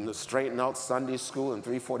Straighten Out Sunday School in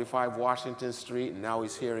 345 Washington Street, and now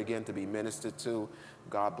he's here again to be ministered to.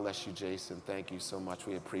 God bless you, Jason. Thank you so much.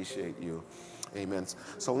 We appreciate you. Amen.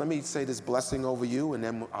 So let me say this blessing over you, and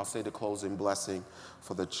then I'll say the closing blessing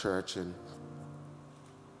for the church. And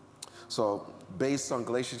so based on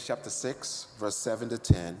Galatians chapter 6, verse 7 to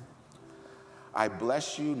 10, I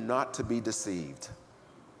bless you not to be deceived.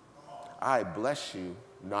 I bless you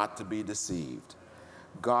not to be deceived.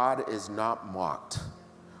 God is not mocked.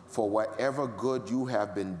 For whatever good you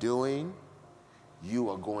have been doing, you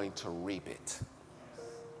are going to reap it.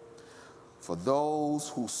 For those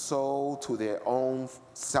who sow to their own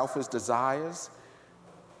selfish desires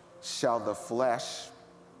shall of the flesh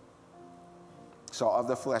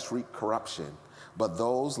reap corruption. But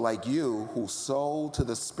those like you who sow to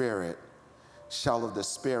the Spirit shall of the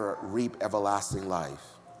Spirit reap everlasting life.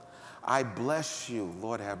 I bless you,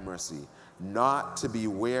 Lord have mercy, not to be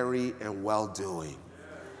weary in well-doing.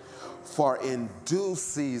 For in due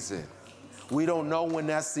season, we don't know when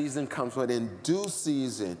that season comes, but in due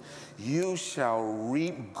season, you shall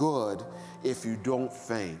reap good if you don't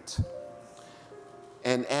faint.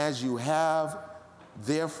 And as you have,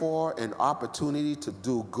 therefore, an opportunity to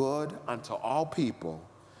do good unto all people,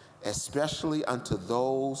 especially unto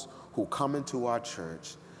those who come into our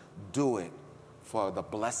church, do it for the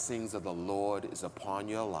blessings of the Lord is upon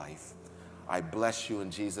your life. I bless you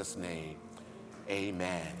in Jesus' name.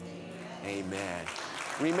 Amen. Amen.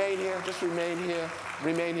 Remain here. Just remain here.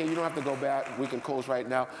 Remain here. You don't have to go back. We can close right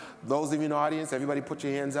now. Those of you in the audience, everybody put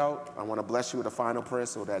your hands out. I want to bless you with a final prayer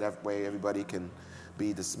so that way everybody can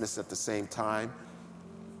be dismissed at the same time.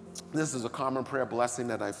 This is a common prayer blessing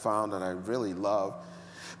that I found that I really love.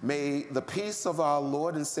 May the peace of our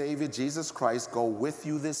Lord and Savior Jesus Christ go with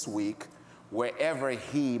you this week wherever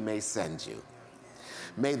he may send you.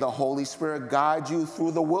 May the Holy Spirit guide you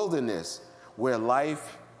through the wilderness where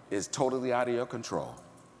life is totally out of your control.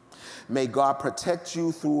 May God protect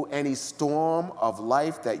you through any storm of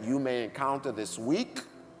life that you may encounter this week.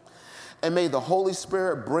 And may the Holy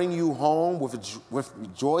Spirit bring you home with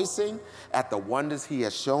rejoicing at the wonders he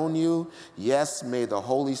has shown you. Yes, may the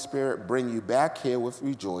Holy Spirit bring you back here with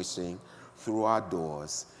rejoicing through our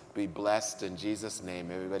doors. Be blessed in Jesus'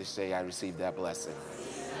 name. Everybody say, I receive that blessing.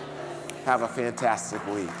 Have a fantastic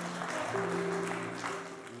week.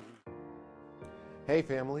 Hey,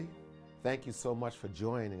 family. Thank you so much for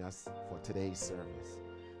joining us for today's service.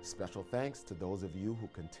 Special thanks to those of you who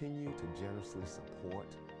continue to generously support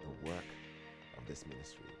the work of this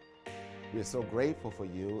ministry. We are so grateful for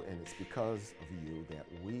you, and it's because of you that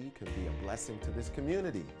we can be a blessing to this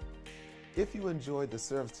community. If you enjoyed the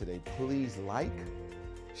service today, please like,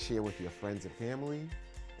 share with your friends and family,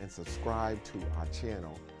 and subscribe to our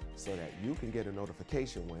channel so that you can get a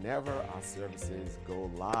notification whenever our services go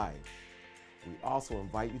live. We also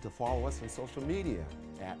invite you to follow us on social media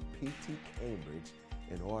at PT Cambridge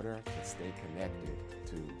in order to stay connected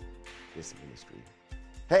to this ministry.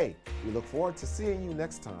 Hey, we look forward to seeing you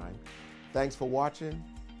next time. Thanks for watching,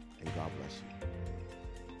 and God bless you.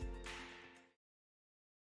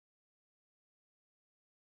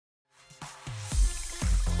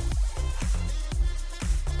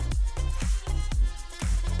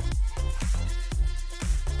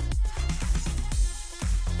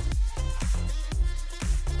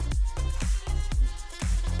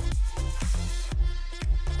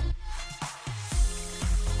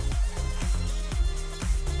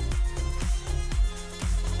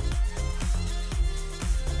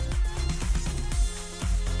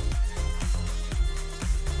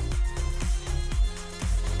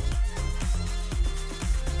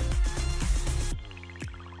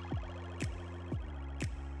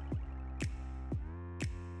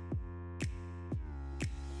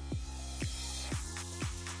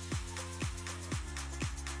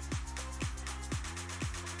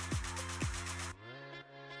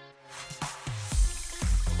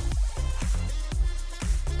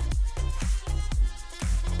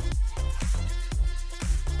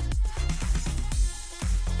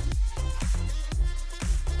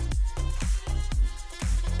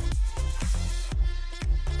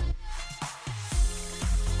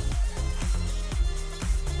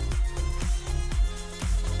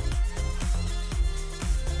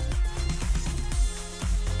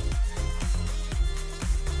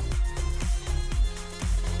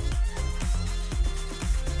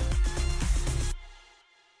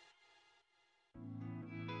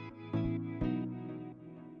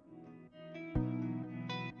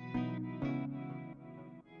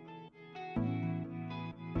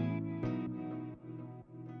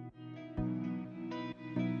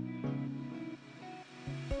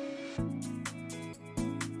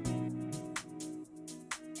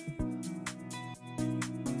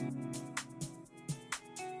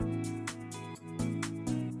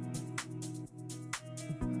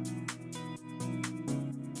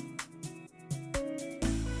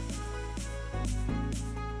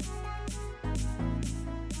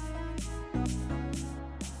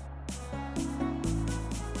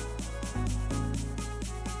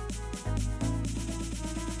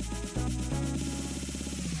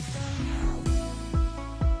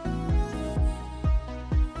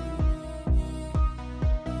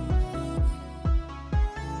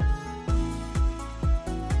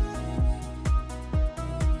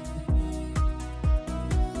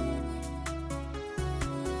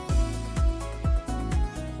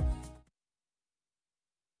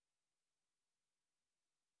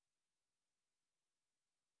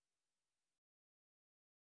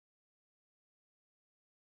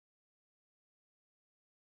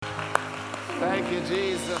 Thank you,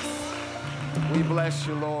 Jesus. We bless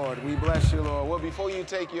you, Lord. We bless you, Lord. Well, before you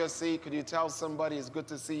take your seat, could you tell somebody it's good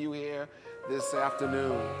to see you here this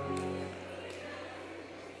afternoon?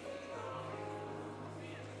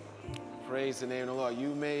 Praise the name of the Lord.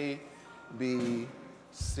 You may be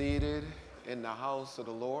seated in the house of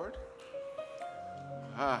the Lord.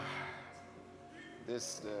 God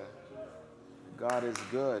is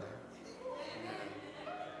good.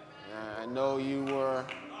 I know you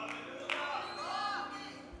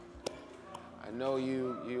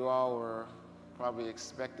all were probably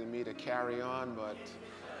expecting me to carry on, but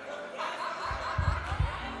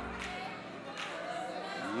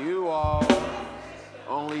you all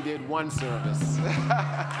only did one service.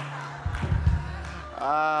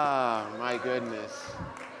 Ah, my goodness.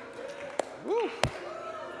 Woo.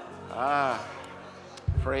 Ah,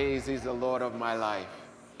 praise is the Lord of my life.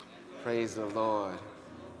 Praise the Lord.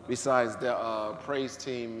 Besides, the praise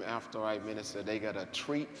team, after I minister, they got a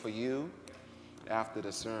treat for you after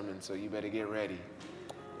the sermon, so you better get ready.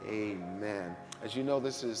 Amen. As you know,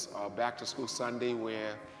 this is Back to School Sunday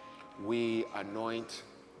where we anoint,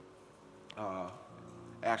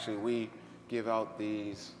 we give out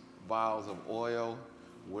these vials of oil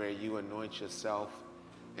where you anoint yourself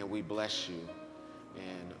and we bless you.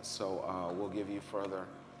 And so we'll give you further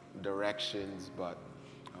directions, but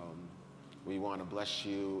we want to bless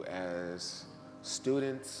you as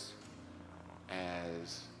students,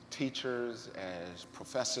 as teachers, as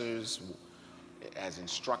professors, as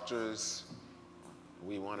instructors.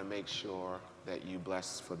 We want to make sure that you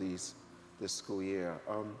bless for this school year.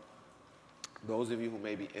 Those of you who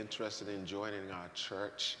may be interested in joining our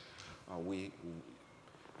church,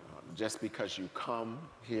 just because you come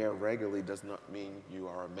here regularly does not mean you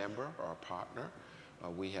are a member or a partner.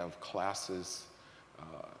 We have classes.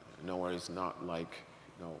 It's not like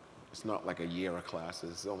it's not like a year of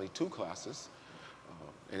classes. It's only 2 classes,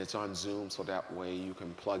 and it's on Zoom, so that way you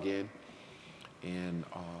can plug in, and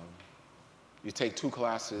you take 2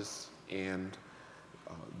 classes, and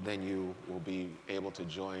then you will be able to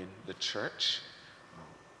join the church.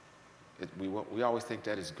 We always think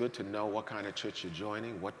that it's good to know what kind of church you're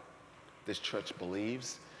joining, what this church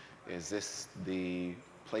believes. Is this the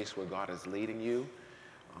place where God is leading you?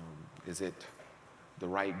 Is it the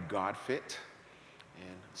right God fit?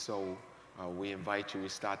 And so we invite you. We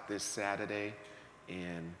start this Saturday,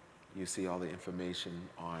 and you see all the information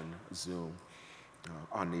on Zoom,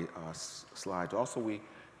 on the slides. Also, we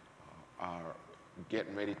are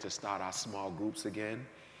getting ready to start our small groups again,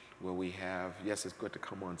 where we have, yes, it's good to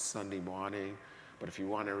come on Sunday morning, but if you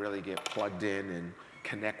want to really get plugged in and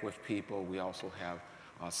connect with people, we also have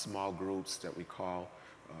small groups that we call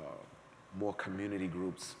more community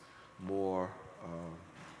groups, more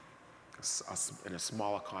in a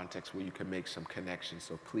smaller context where you can make some connections.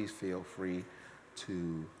 So please feel free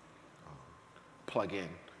to plug in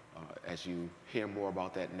as you hear more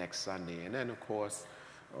about that next Sunday. And then, of course,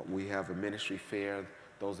 we have a ministry fair.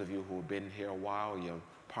 Those of you who have been here a while, you're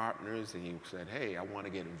partners, and you said, hey, I want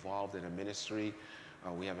to get involved in a ministry.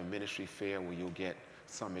 We have a ministry fair where you'll get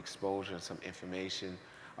some exposure and some information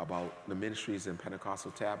about the ministries in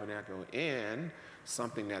Pentecostal Tabernacle. And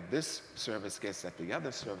something that this service gets that the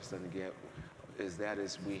other service doesn't get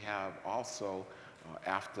is we have also,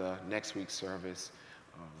 after next week's service,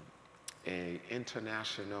 a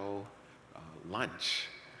international lunch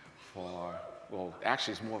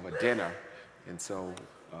actually it's more of a dinner. And so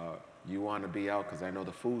you want to be out because I know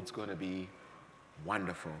the food's going to be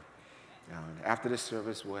wonderful. After this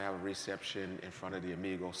service, we'll have a reception in front of the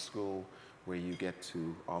Amigo School where you get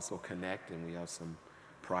to also connect, and we have some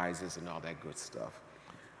prizes and all that good stuff.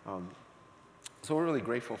 So we're really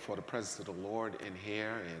grateful for the presence of the Lord in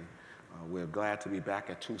here, and we're glad to be back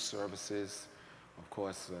at 2 services. Of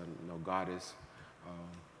course, God is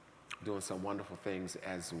doing some wonderful things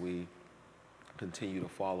as we continue to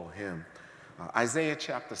follow him. Isaiah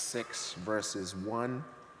chapter 6, verses 1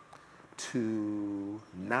 to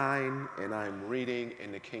 9, and I'm reading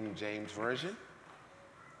in the King James Version.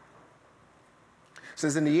 It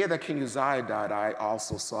says, in the year that King Uzziah died, I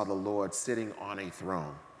also saw the Lord sitting on a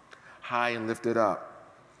throne, high and lifted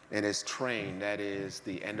up, and his train, that is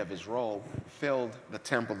the end of his robe, filled the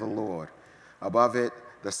temple of the Lord. Above it,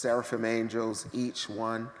 the seraphim angels, each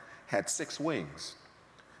one had 6 wings.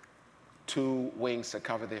 2 wings to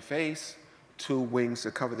cover their face, 2 wings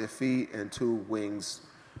to cover their feet, and 2 wings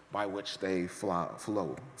by which they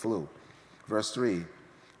flew. Verse 3,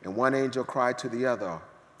 and one angel cried to the other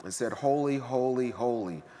and said, holy, holy,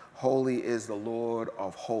 holy, holy is the Lord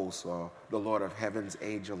of hosts, or the Lord of heaven's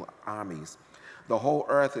angel armies. The whole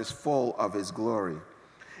earth is full of his glory.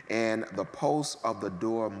 And the posts of the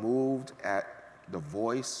door moved at the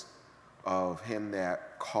voice of him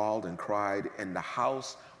that called and cried, and the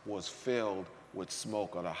house was filled with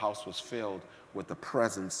smoke, or the house was filled with the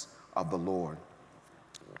presence of the Lord.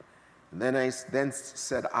 And then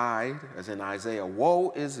said I, as in Isaiah,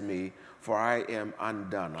 woe is me, for I am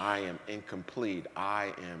undone. I am incomplete.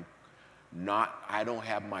 I don't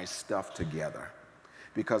have my stuff together.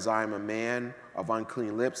 because I am a man of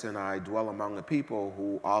unclean lips, and I dwell among a people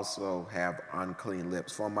who also have unclean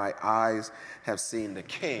lips. For my eyes have seen the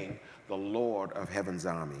King, the Lord of heaven's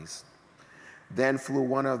armies. Then flew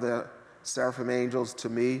one of the seraphim angels to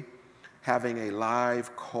me, having a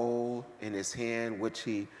live coal in his hand, which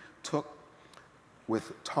he took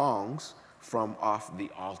with tongs from off the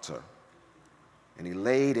altar. And he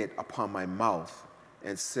laid it upon my mouth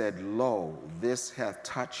and said, Lo, this hath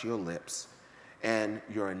touched your lips, and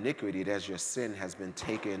your iniquity, that is your sin, has been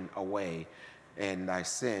taken away, and thy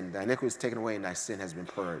iniquity is taken away, and thy sin has been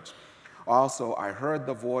purged. Also I heard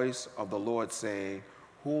the voice of the Lord saying,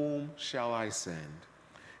 Whom shall I send?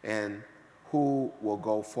 And who will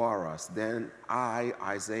go for us? Then I,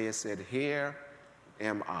 Isaiah, said, Here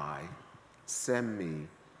am I, send me.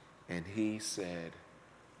 And he said,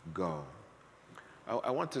 Go. I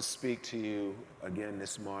want to speak to you again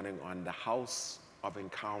this morning on the House of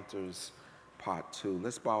Encounters, Part 2.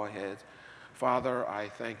 Let's bow our heads. Father, I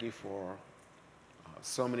thank you for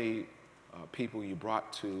so many people you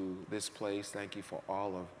brought to this place. Thank you for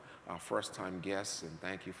all of our first-time guests, and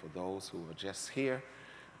thank you for those who are just here,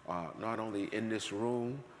 not only in this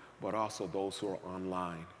room, but also those who are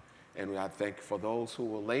online. And I thank you for those who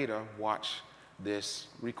will later watch this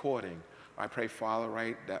recording. I pray, Father,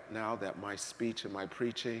 right that now that my speech and my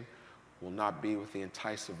preaching will not be with the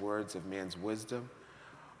enticing words of man's wisdom,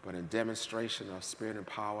 but in demonstration of spirit and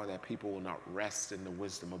power, that people will not rest in the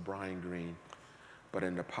wisdom of Brian Green, but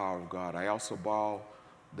in the power of God. I also bow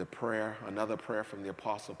the prayer, another prayer from the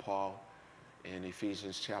Apostle Paul in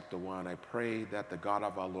Ephesians chapter 1. I pray that the God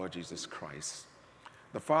of our Lord Jesus Christ,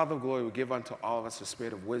 the Father of glory, will give unto all of us a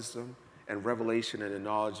spirit of wisdom and revelation and the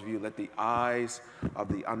knowledge of you. Let the eyes of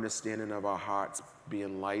the understanding of our hearts be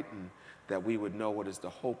enlightened, that we would know what is the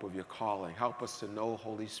hope of your calling. Help us to know,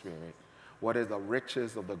 Holy Spirit, what are the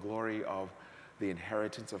riches of the glory of the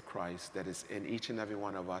inheritance of Christ that is in each and every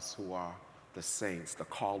one of us who are the saints, the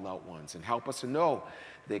called out ones. And help us to know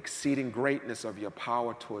the exceeding greatness of your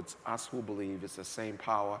power towards us who believe. It's the same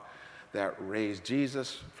power that raised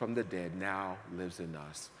Jesus from the dead now lives in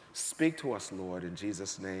us. Speak to us, Lord, in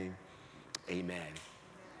Jesus' name. Amen.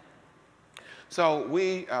 So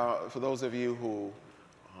for those of you who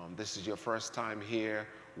this is your first time here,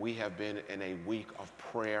 we have been in a week of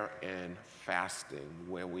prayer and fasting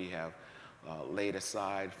where we have laid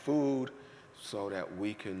aside food so that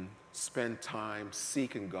we can spend time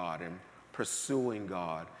seeking God and pursuing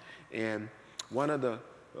God. And one of the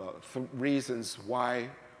reasons why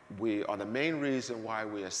the main reason why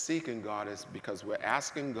we are seeking God is because we're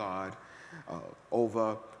asking God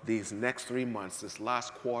over these next 3 months, this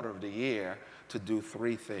last quarter of the year, to do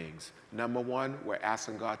 3 things. Number one, we're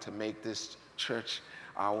asking God to make this church,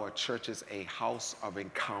 our churches, a house of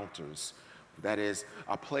encounters. That is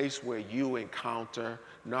a place where you encounter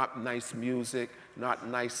not nice music, not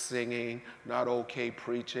nice singing, not okay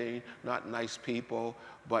preaching, not nice people,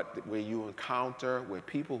 but where you encounter, where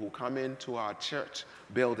people who come into our church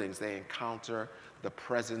buildings, they encounter the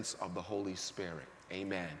presence of the Holy Spirit.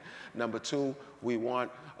 Amen. Number 2, we want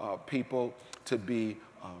people to be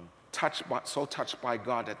so touched by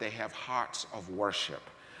God that they have hearts of worship.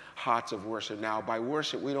 Hearts of worship. Now, by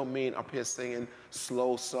worship, we don't mean up here singing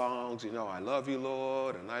slow songs, I love you,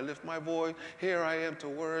 Lord, and I lift my voice, here I am to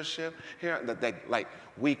worship. Like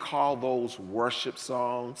we call those worship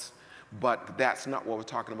songs, but that's not what we're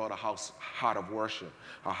talking about, heart of worship.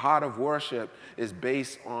 A heart of worship is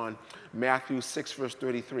based on Matthew 6, verse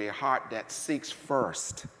 33, a heart that seeks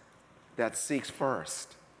first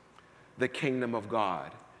the kingdom of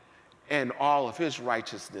God and all of his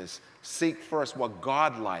righteousness. Seek first what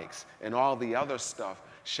God likes, and all the other stuff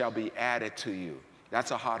shall be added to you.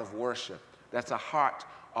 That's a heart of worship. That's a heart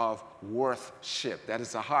of worthship. That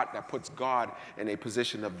is a heart that puts God in a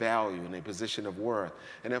position of value, in a position of worth.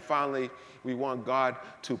 And then finally, we want God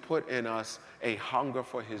to put in us a hunger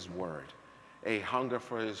for his word, a hunger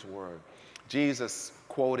for his word. Jesus,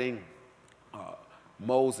 quoting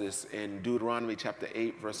Moses in Deuteronomy chapter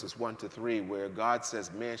 8, verses 1 to 3, where God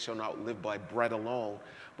says, man shall not live by bread alone,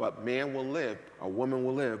 but man will live, a woman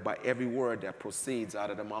will live by every word that proceeds out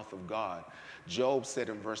of the mouth of God. Job said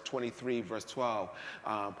in verse 23, verse 12,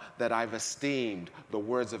 that I've esteemed the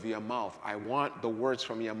words of your mouth. I want the words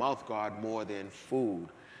from your mouth, God, more than food.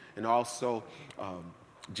 And also,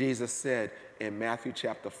 Jesus said in Matthew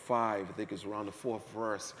chapter 5, I think it's around the 4th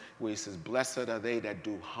verse, where he says, blessed are they that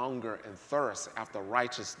do hunger and thirst after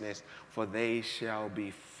righteousness, for they shall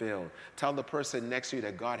be filled. Tell the person next to you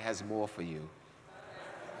that God has more for you.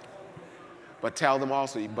 But tell them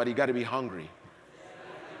also, but you got to be hungry.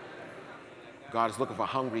 God is looking for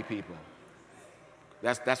hungry people.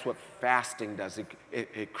 That's what fasting does.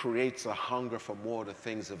 It creates a hunger for more of the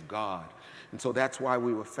things of God. And so that's why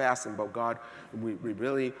we were fasting. But God, we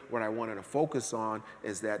really, what I wanted to focus on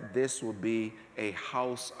is that this will be a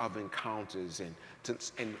house of encounters. And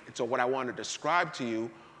so what I want to describe to you,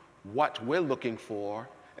 what we're looking for,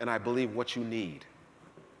 and I believe what you need.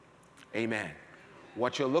 Amen.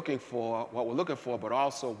 What you're looking for, what we're looking for, but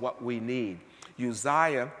also what we need.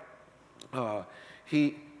 Uzziah,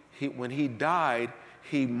 when he died,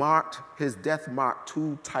 his death marked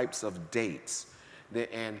two types of dates.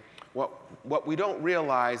 And what we don't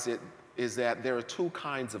realize is that there are two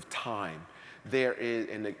kinds of time. There is,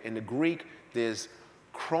 in the Greek, there's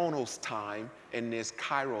chronos time and there's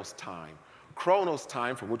kairos time. Chronos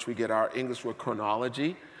time, from which we get our English word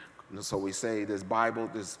chronology. And so we say there's a Bible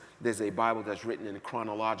that's written in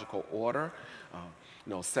chronological order.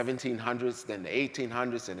 1700s, then the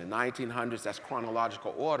 1800s, and the 1900s, that's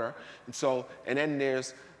chronological order. And then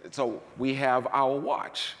we have our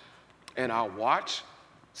watch. And our watch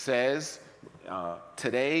says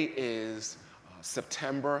today is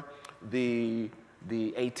September the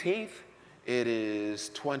 18th. It is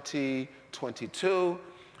 2022.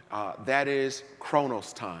 That is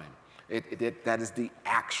chronos time. That is the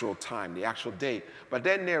actual time, the actual date. But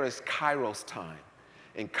then there is kairos time.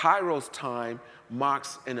 And kairos time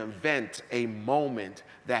marks an event, a moment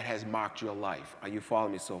that has marked your life. Are you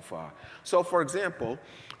following me so far? So, for example,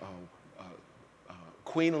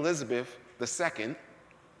 Queen Elizabeth II,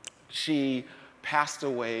 she passed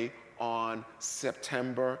away on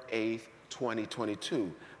September 8th,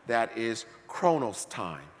 2022. That is chronos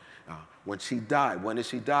time. When she died. When did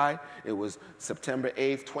she die? It was September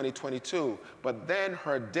 8th, 2022. But then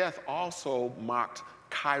her death also marked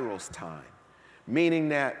kairos time, meaning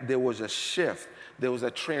that there was a shift. There was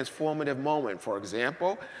a transformative moment. For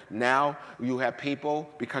example, now you have people,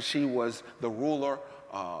 because she was the ruler,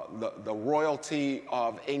 the royalty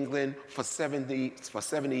of England for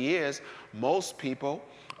 70 years, most people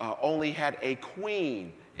only had a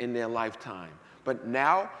queen in their lifetime. But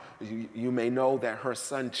now, you may know that her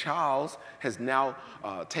son Charles has now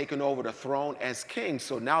taken over the throne as king.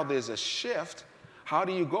 So now there's a shift. How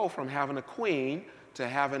do you go from having a queen to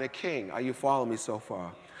having a king? Are you following me so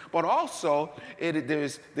far? But also,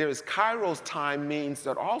 there's kairos time, means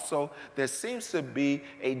that also there seems to be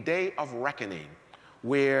a day of reckoning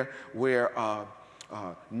where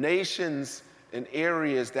nations and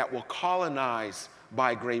areas that were colonized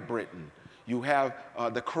by Great Britain. You have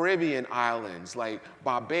the Caribbean islands like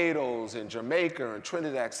Barbados and Jamaica and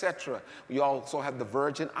Trinidad, etc. You also have the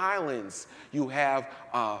Virgin Islands. You have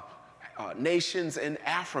nations in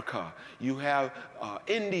Africa. You have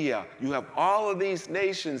India. You have all of these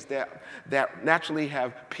nations that naturally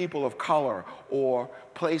have people of color, or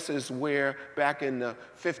places where back in the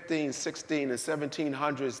 15, 16, and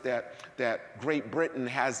 1700s that Great Britain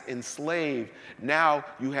has enslaved. Now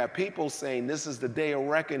you have people saying this is the day of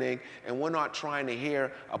reckoning, and we're not trying to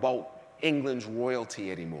hear about England's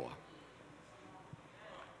royalty anymore.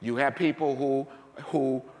 You have people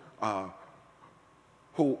who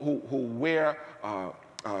wear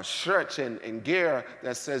shirts and gear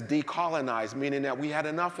that says decolonize, meaning that we had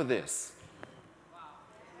enough of this.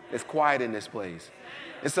 It's quiet in this place.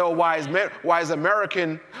 And so why is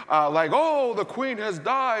American like, oh, the queen has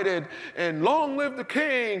died and long live the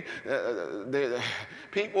king? The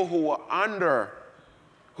people who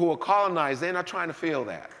are colonized, they're not trying to feel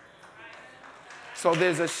that. So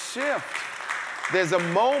there's a shift. There's a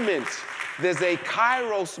moment. There's a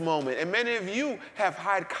kairos moment. And many of you have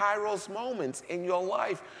had kairos moments in your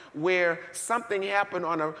life where something happened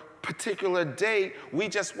on a particular day. We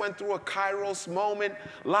just went through a kairos moment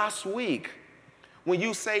last week. When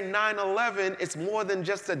you say 9/11, it's more than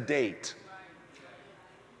just a date.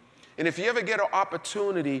 And if you ever get an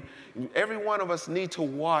opportunity, every one of us need to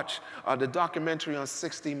watch the documentary on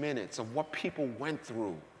 60 Minutes of what people went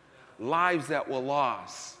through, lives that were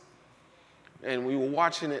lost. And we were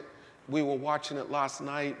watching it last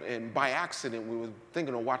night, and by accident, we were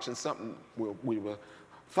thinking of watching something. We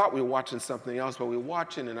thought we were watching something else, but we were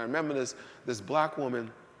watching, and I remember this black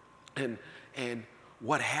woman, and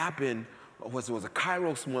what happened was it was a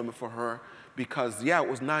kairos moment for her, because, yeah, it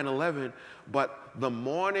was 9/11, but the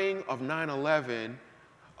morning of 9/11,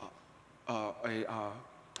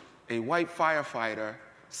 a white firefighter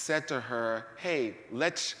said to her, hey,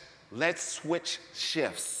 let's switch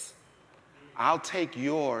shifts. I'll take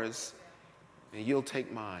yours, and you'll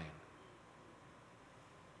take mine.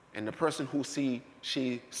 And the person who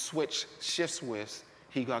she switched shifts with,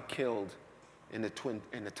 he got killed in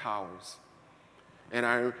the towers.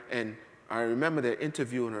 And I remember they're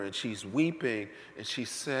interviewing her, and she's weeping, and she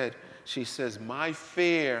says, my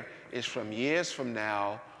fear is from years from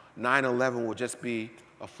now, 9/11 will just be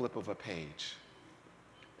a flip of a page,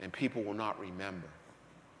 and people will not remember.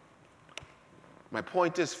 My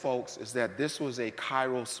point is, folks, is that this was a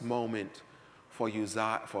kairos moment for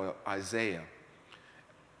Isaiah.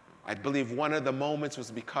 I believe one of the moments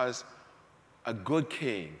was because a good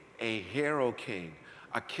king, a hero king,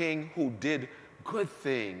 a king who did good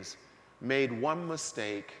things, made one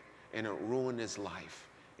mistake and it ruined his life.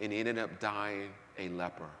 And he ended up dying a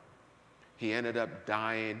leper. He ended up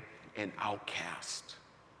dying an outcast.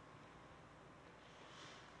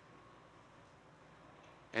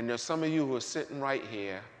 And there's some of you who are sitting right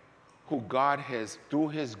here who God has, through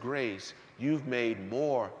his grace, you've made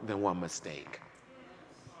more than one mistake.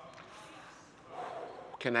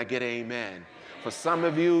 Can I get an amen? For some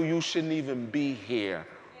of you, you shouldn't even be here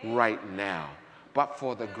right now, but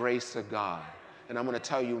for the grace of God. And I'm going to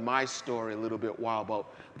tell you my story a little bit while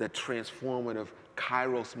about the transformative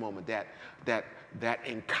kairos moment, that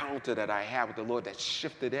encounter that I had with the Lord that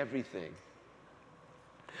shifted everything.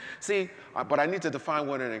 See, but I need to define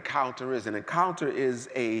what an encounter is. An encounter is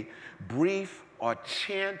a brief or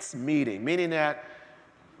chance meeting, meaning that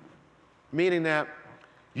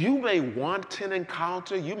you may want an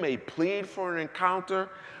encounter, you may plead for an encounter,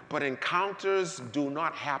 but encounters do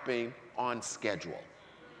not happen on schedule.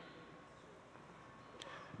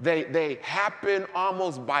 They happen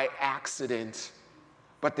almost by accident,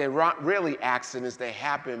 but they're not really accidents. They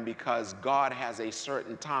happen because God has a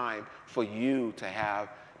certain time for you to have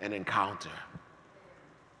an encounter.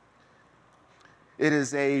 It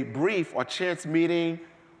is a brief or chance meeting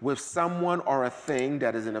with someone or a thing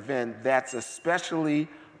that is an event that's especially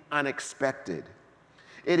unexpected.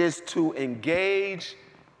 It is to engage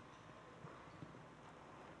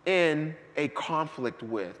in a conflict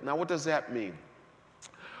with. Now, what does that mean?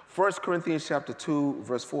 1 Corinthians chapter 2,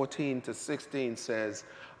 verse 14 to 16 says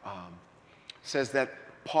that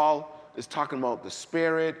Paul is talking about the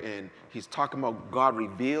Spirit, and he's talking about God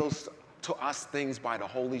reveals to us things by the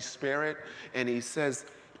Holy Spirit. And he says,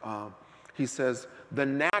 the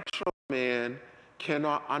natural man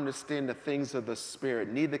cannot understand the things of the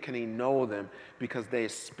Spirit, neither can he know them because they are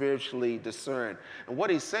spiritually discerned. And what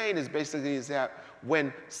he's saying is basically is that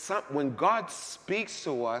when God speaks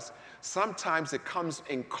to us, sometimes it comes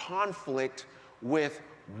in conflict with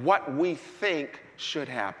what we think should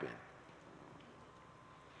happen.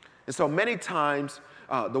 And so many times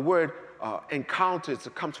the word encounters,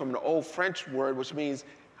 it comes from the old French word, which means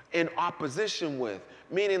in opposition with,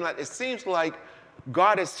 meaning like it seems like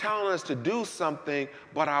God is telling us to do something,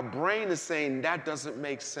 but our brain is saying that doesn't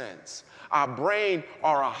make sense. Our brain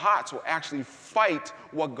or our hearts will actually fight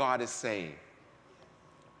what God is saying.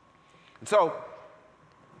 And so,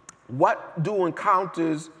 what do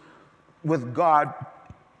encounters with God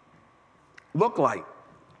look like?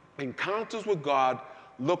 Encounters with God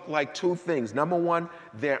look like two things. Number one,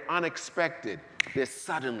 they're unexpected. They're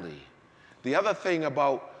suddenly. The other thing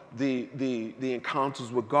about the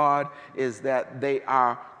encounters with God is that they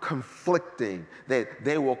are conflicting.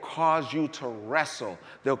 They will cause you to wrestle.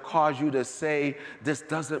 They'll cause you to say, this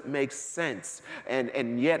doesn't make sense.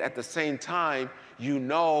 And yet at the same time, you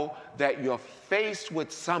know that you're faced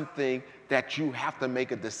with something that you have to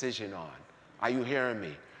make a decision on. Are you hearing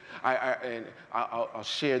me? I'll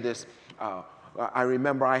share this. I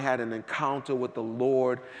remember I had an encounter with the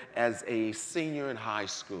Lord as a senior in high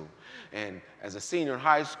school. And as a senior in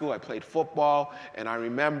high school, I played football. And I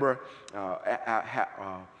remember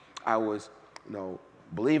I was,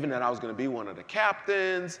 believing that I was going to be one of the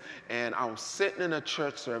captains. And I was sitting in a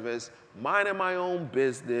church service, minding my own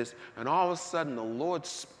business. And all of a sudden, the Lord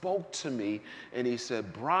spoke to me. And he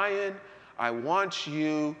said, Brian, I want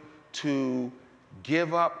you to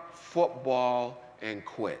give up football and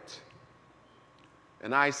quit.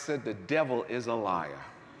 And I said, the devil is a liar.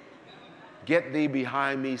 Get thee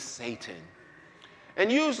behind me, Satan.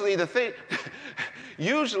 And usually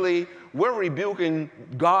we're rebuking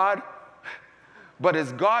God, but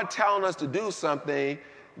it's God telling us to do something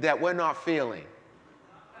that we're not feeling.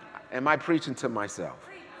 Am I preaching to myself?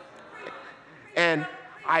 And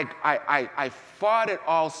I fought at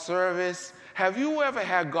all service. Have you ever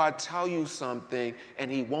had God tell you something and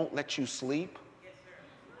he won't let you sleep?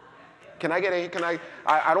 I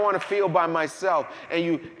don't want to feel by myself. And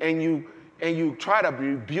you try to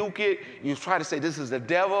rebuke it. You try to say, this is the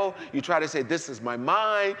devil. You try to say, this is my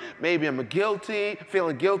mind. Maybe I'm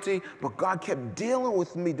feeling guilty. But God kept dealing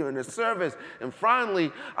with me during the service. And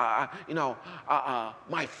finally,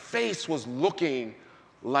 my face was looking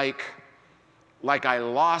like I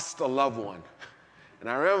lost a loved one. And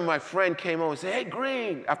I remember my friend came over and said, hey,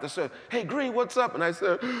 Green, after service, hey, Green, what's up? And I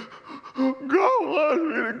said, God wants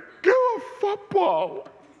me to give a football.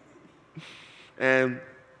 And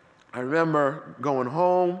I remember going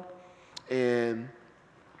home, and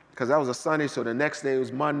because that was a Sunday, so the next day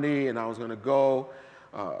was Monday, and I was going to go.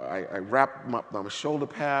 I wrapped my shoulder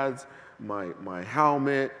pads, my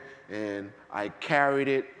helmet, and I carried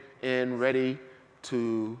it in, ready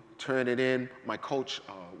to turn it in. My coach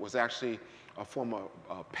was actually a former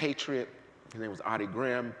Patriot. His name was Artie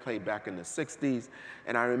Graham, played back in the 60s.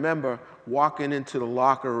 And I remember walking into the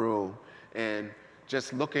locker room and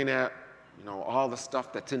just looking at, all the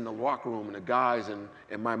stuff that's in the locker room and the guys. And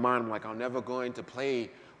in my mind, I'm like, I'm never going to play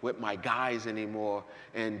with my guys anymore.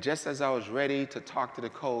 And just as I was ready to talk to the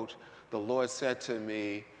coach, the Lord said to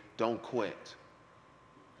me, don't quit.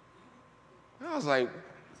 And I was like,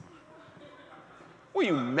 were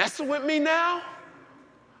you messing with me now?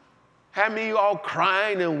 Had me all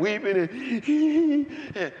crying and weeping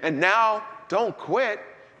and now don't quit.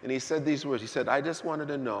 And he said these words. He said, I just wanted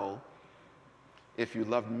to know if you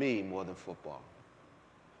loved me more than football.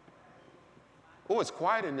 Oh, it's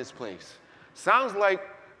quiet in this place. Sounds like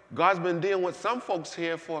God's been dealing with some folks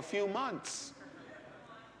here for a few months.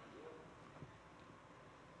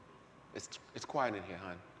 It's quiet in here,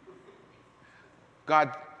 hon.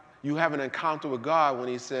 God, you have an encounter with God when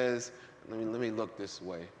he says, let me look this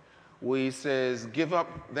way. Where he says, give up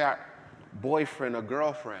that boyfriend or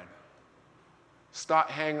girlfriend. Start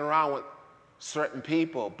hanging around with certain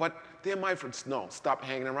people. But they're my friends. No, stop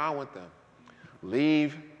hanging around with them.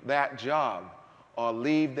 Leave that job or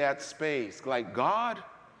leave that space. Like God,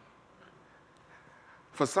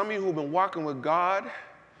 for some of you who've been walking with God,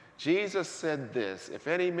 Jesus said this, if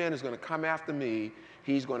any man is going to come after me,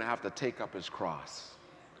 he's going to have to take up his cross.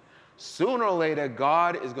 Sooner or later,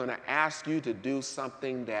 God is going to ask you to do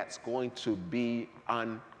something that's going to be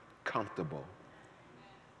uncomfortable.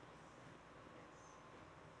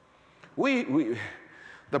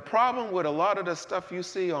 The problem with a lot of the stuff you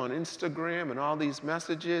see on Instagram and all these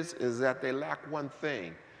messages is that they lack one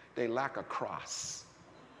thing. They lack a cross.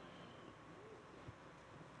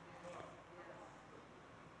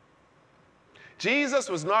 Jesus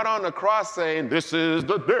was not on the cross saying, this is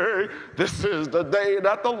the day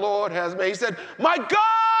that the Lord has made. He said, my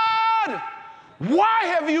God, why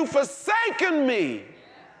have you forsaken me?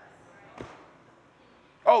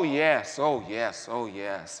 Oh, yes, oh, yes, oh,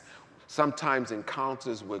 yes. Sometimes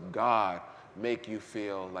encounters with God make you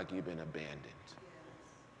feel like you've been abandoned.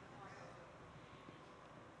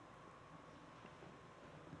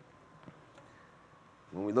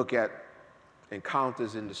 When we look at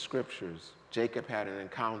encounters in the scriptures, Jacob had an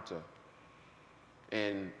encounter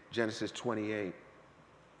in Genesis 28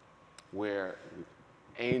 where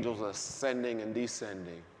angels are ascending and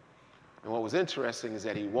descending. And what was interesting is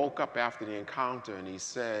that he woke up after the encounter and he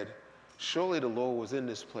said, surely the Lord was in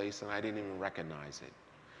this place and I didn't even recognize it.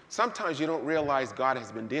 Sometimes you don't realize God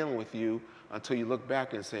has been dealing with you until you look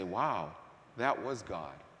back and say, wow, that was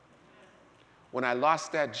God. When I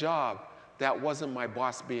lost that job, that wasn't my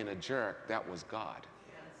boss being a jerk, that was God.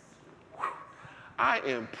 I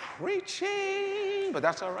am preaching, but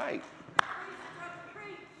that's all right.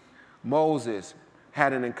 Moses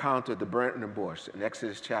had an encounter at the burning bush in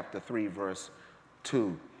Exodus chapter 3, verse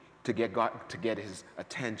 2, to get his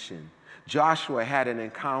attention. Joshua had an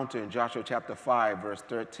encounter in Joshua chapter 5, verse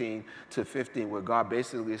 13 to 15, where God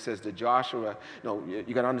basically says to Joshua,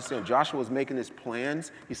 you got to understand, Joshua was making his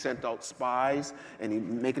plans. He sent out spies, and he's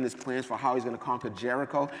making his plans for how he's going to conquer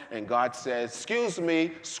Jericho. And God says, excuse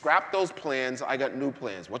me, scrap those plans. I got new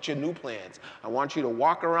plans. What's your new plans? I want you to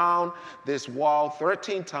walk around this wall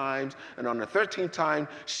 13 times, and on the 13th time,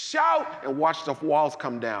 shout and watch the walls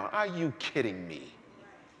come down. Are you kidding me?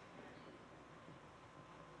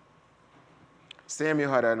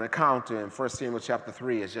 Samuel had an encounter in 1 Samuel chapter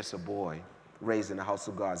 3 as just a boy raised in the house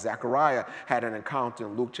of God. Zechariah had an encounter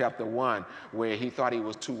in Luke chapter 1 where he thought he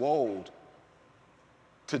was too old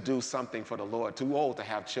to do something for the Lord, too old to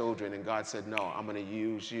have children, and God said, no, I'm going to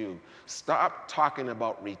use you. Stop talking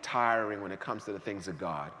about retiring when it comes to the things of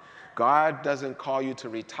God. God doesn't call you to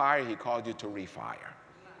retire, he called you to refire.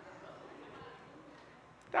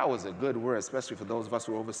 That was a good word, especially for those of us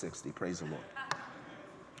who are over 60. Praise the Lord.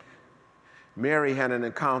 Mary had an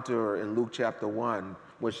encounter in Luke chapter 1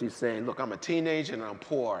 where she's saying, look, I'm a teenager and I'm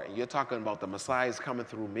poor, and you're talking about the Messiah is coming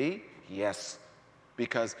through me? Yes,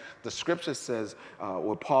 because the scripture says,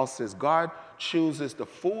 where Paul says, God chooses the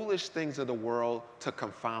foolish things of the world to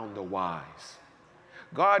confound the wise.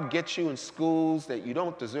 God gets you in schools that you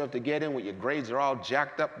don't deserve to get in, where your grades are all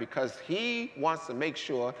jacked up, because he wants to make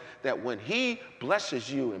sure that when he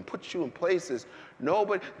blesses you and puts you in places,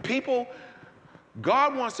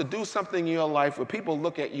 God wants to do something in your life where people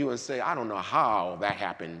look at you and say, I don't know how that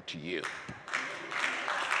happened to you.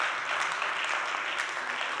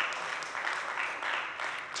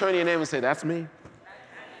 Turn to your neighbor and say, that's me.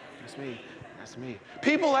 That's me. That's me.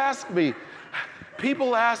 People ask me,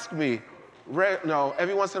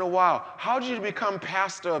 every once in a while, how did you become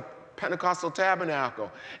pastor of Pentecostal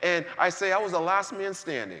Tabernacle? And I say, I was the last man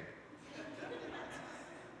standing.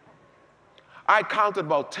 I counted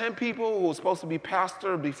about 10 people who were supposed to be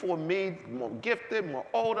pastor before me, more gifted, more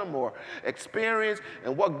older, more experienced.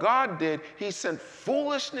 And what God did, he sent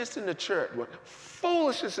foolishness in the church.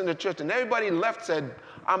 And everybody left, said,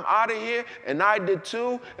 I'm out of here, and I did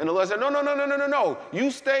too. And the Lord said, no,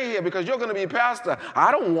 you stay here because you're going to be pastor.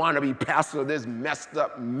 I don't want to be pastor of this messed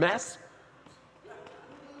up mess.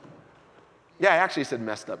 Yeah, I actually said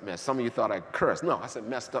messed up mess. Some of you thought I cursed. No, I said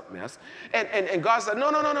messed up mess. And God said,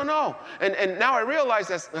 no. And now I realize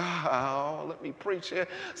that's, let me preach here.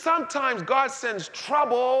 Sometimes God sends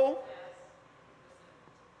trouble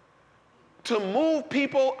to move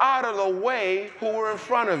people out of the way who were in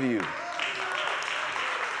front of you.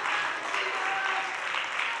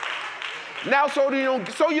 Now, so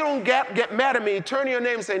you don't get mad at me, turn to your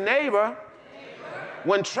neighbor and say, neighbor,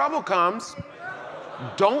 when trouble comes,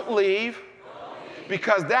 don't leave,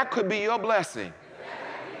 because that could be your blessing.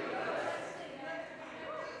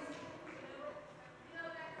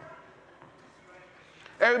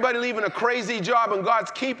 Everybody leaving a crazy job and God's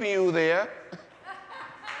keeping you there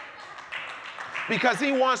because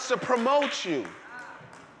he wants to promote you.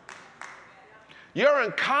 Your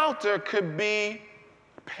encounter could be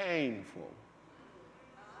painful.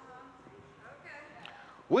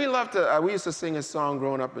 We used to sing a song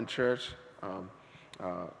growing up in church.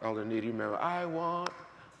 Elder Needy, you remember? I want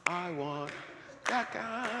that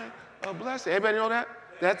kind of blessing. Everybody know that?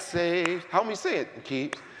 That saves. Help me sing it. It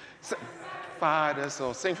keeps. Fight us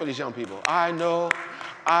so. Sing for these young people. I know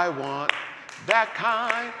I want that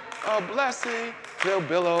kind of blessing till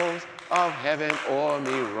billows of heaven o'er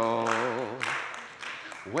me roll.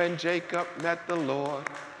 When Jacob met the Lord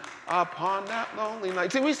upon that lonely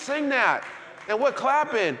night. See, we sing that, and we're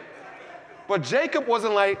clapping. But Jacob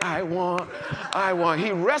wasn't like, I want.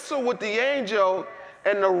 He wrestled with the angel,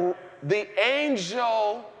 and the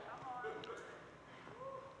angel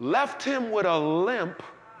left him with a limp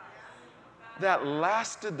that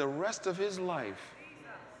lasted the rest of his life,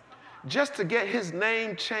 just to get his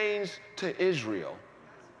name changed to Israel.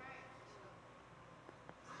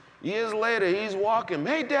 Years later, he's walking.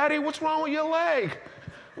 Hey, Daddy, what's wrong with your leg?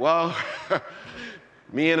 Well,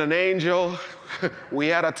 me and an angel, we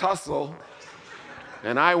had a tussle,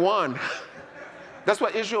 and I won. That's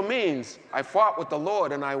what Israel means. I fought with the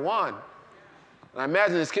Lord, and I won. And I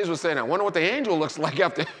imagine his kids were saying, I wonder what the angel looks like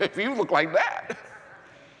if you look like that.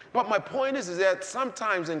 But my point is that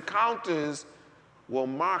sometimes encounters will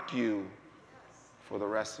mark you for the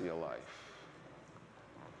rest of your life.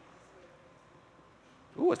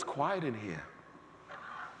 Ooh, it's quiet in here.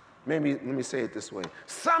 Maybe, let me say it this way.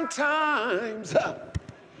 Sometimes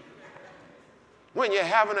when you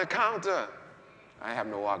have an encounter, I have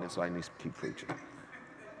no organ, so I need to keep preaching.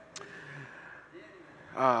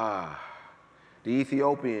 The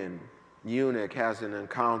Ethiopian eunuch has an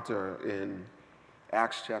encounter in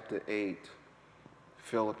Acts chapter 8.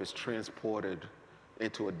 Philip is transported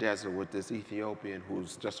into a desert with this Ethiopian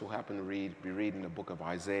who's just so happened to be reading the book of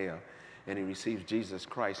Isaiah, and he receives Jesus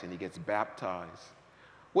Christ and he gets baptized,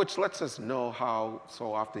 which lets us know how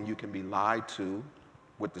so often you can be lied to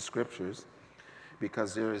with the scriptures,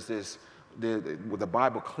 because there is this, the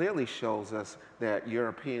Bible clearly shows us that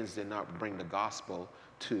Europeans did not bring the gospel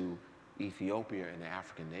to Ethiopia and the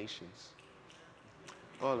African nations.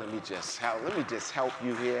 Oh, let me just help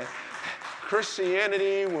you here.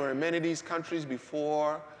 Christianity were in many of these countries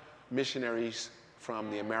before missionaries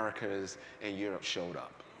from the Americas and Europe showed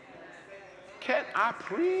up. Can I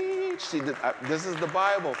preach? See, this is the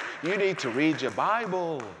Bible. You need to read your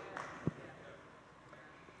Bible.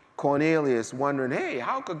 Cornelius wondering, hey,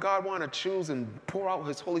 how could God want to choose and pour out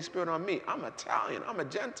his Holy Spirit on me? I'm Italian, I'm a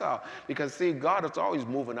Gentile. Because see, God is always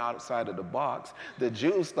moving outside of the box. The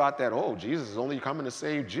Jews thought that, oh, Jesus is only coming to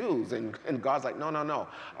save Jews. And God's like, no.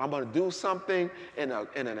 I'm going to do something in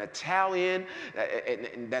an Italian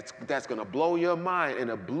and that's going to blow your mind.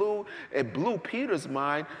 And it blew Peter's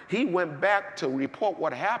mind. He went back to report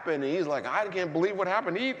what happened. And he's like, I can't believe what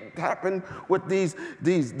happened. It happened with these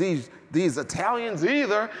Italians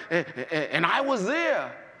either. And I was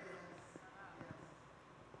there.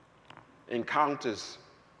 encounters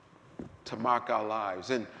to mark our lives.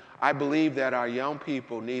 And I believe that our young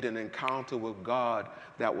people need an encounter with God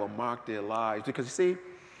that will mark their lives. Because you see,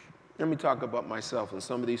 let me talk about myself. And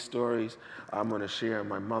some of these stories I'm going to share.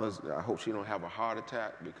 My mother's, I hope she don't have a heart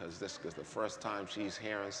attack, because this is the first time she's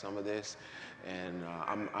hearing some of this. And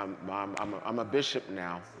I'm a bishop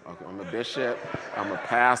now. I'm a bishop. I'm a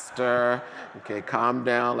pastor. Okay, calm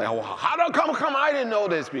down. Like, oh, how do come? I didn't know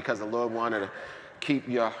this, because the Lord wanted to keep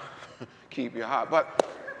your heart. But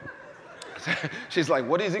she's like,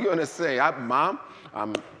 what is he going to say? Mom,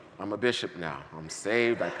 I'm a bishop now. I'm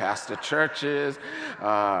saved. I pastor churches.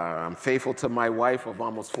 I'm faithful to my wife of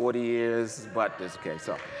almost 40 years. But it's okay.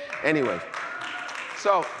 So, anyway,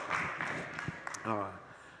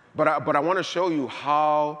 but I want to show you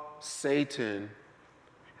how Satan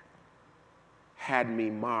had me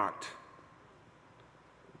marked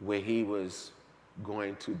where he was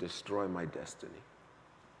going to destroy my destiny.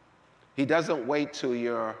 He doesn't wait till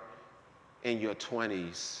you're in your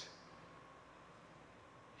 20s.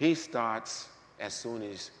 He starts as soon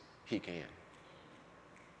as he can.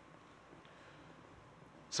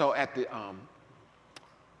 So I'm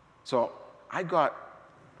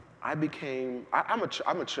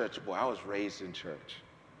a church boy. I was raised in church.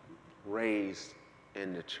 Raised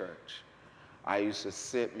in the church. I used to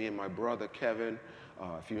sit, me and my brother Kevin,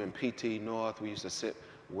 if you're in PT North, we used to sit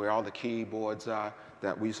where all the keyboards are,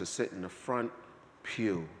 that we used to sit in the front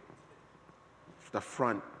pew. The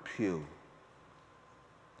front pew.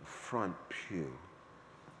 The front pew.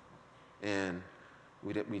 And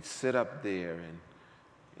we'd sit up there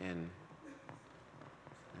and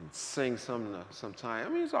sing sometimes. I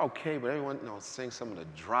mean, it's okay, but everyone sing some of the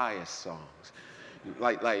driest songs.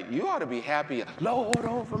 Like you ought to be happy, Lord,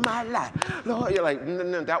 over my life. Lord, you're like,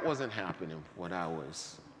 no, that wasn't happening when I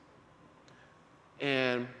was.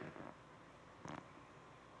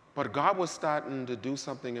 But God was starting to do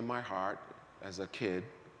something in my heart as a kid,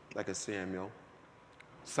 like a Samuel,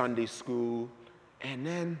 Sunday school. And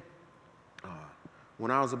then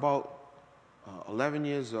when I was about 11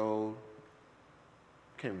 years old,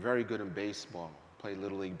 became very good in baseball, played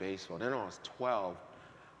Little League Baseball. Then when I was 12,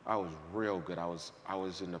 I was real good. I was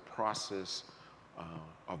in the process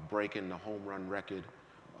of breaking the home run record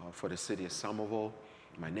for the city of Somerville.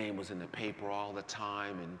 My name was in the paper all the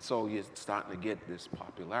time, and so you're starting to get this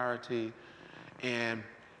popularity.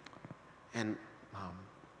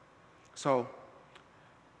 So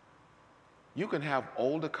you can have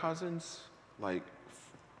older cousins, like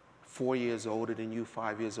 4 years older than you,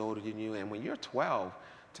 5 years older than you, and when you're 12,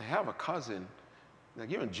 to have a cousin,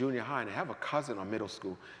 like you're in junior high, and to have a cousin or middle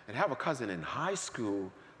school, and have a cousin in high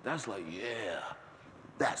school, that's like, yeah,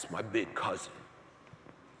 that's my big cousin.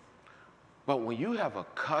 But when you have a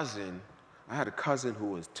cousin, I had a cousin who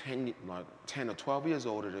was 10 or 12 years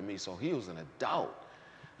older than me, so he was an adult.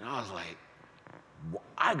 And I was like,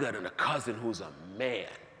 I got a cousin who's a man.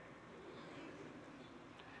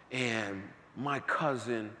 And my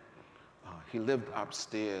cousin, he lived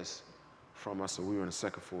upstairs from us, so we were on the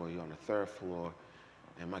second floor, he on the third floor.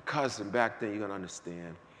 And my cousin, back then, you're going to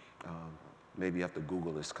understand, maybe you have to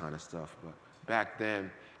Google this kind of stuff, but back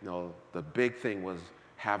then, the big thing was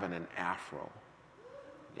having an afro.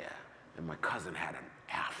 Yeah, and my cousin had an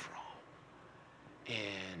afro.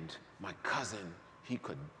 And my cousin, he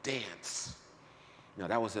could dance. Now,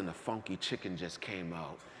 that was in the Funky Chicken just came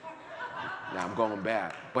out. Now I'm going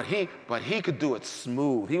back. But he could do it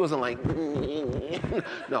smooth. He wasn't like,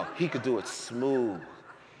 no, he could do it smooth.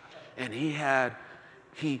 And he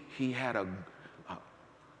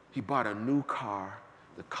bought a new car.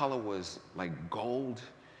 The color was like gold.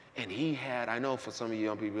 And he had, I know for some of you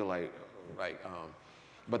young people,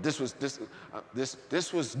 but this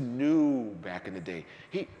was new back in the day.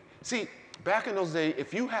 See, back in those days,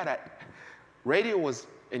 if you had radio was,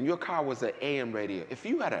 in your car was an AM radio. If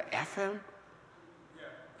you had an FM,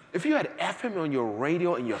 if you had FM on your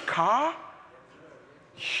radio in your car,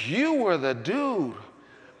 you were the dude.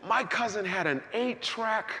 My cousin had an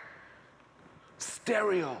 8-track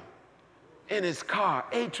stereo in his car.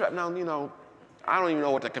 8-track, now, I don't even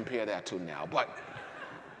know what to compare that to now, but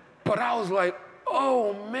I was like,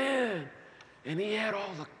 oh man. And he had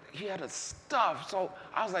the stuff. So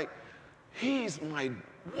I was like,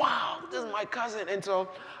 wow, this is my cousin. And so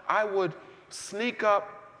I would sneak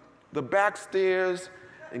up the back stairs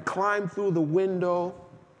and climb through the window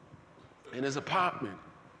in his apartment.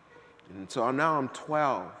 And so now I'm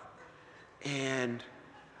 12. And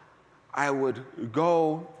I would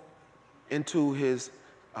go into his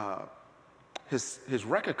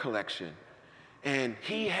record collection. And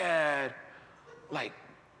he had like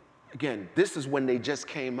again, this is when they just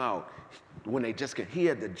came out. He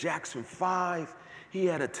had the Jackson 5, he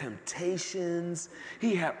had the Temptations,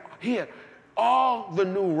 he had all the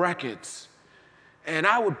new records. And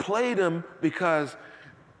I would play them because,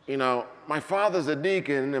 my father's a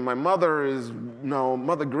deacon and my mother is,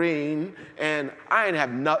 Mother Green, and I didn't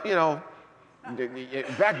have nothing,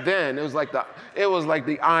 back then it was like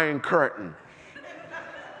the Iron Curtain.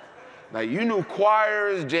 Like, you knew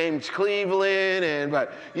choirs, James Cleveland,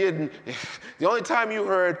 but the only time you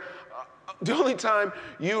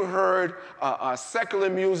heard secular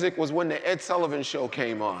music was when the Ed Sullivan Show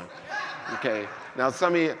came on. Okay. Now,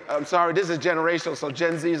 some of you, I'm sorry, this is generational, so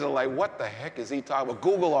Gen Zs are like, what the heck is he talking about?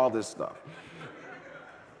 Google all this stuff.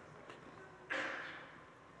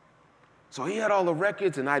 So he had all the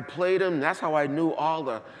records, and I'd play them. That's how I knew all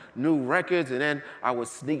the new records. And then I would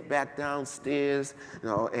sneak back downstairs,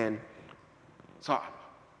 and so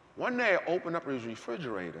one day I opened up his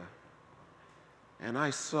refrigerator, and I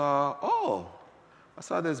saw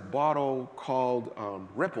this bottle called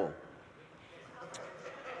Ripple.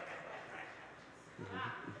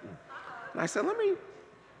 And I said, let me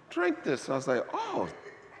drink this. I was like, oh,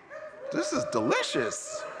 this is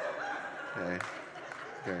delicious. Okay.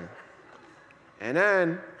 And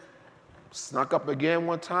then snuck up again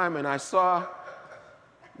one time, and I saw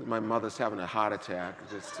my mother's having a heart attack.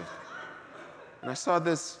 And I saw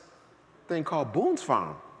this thing called Boone's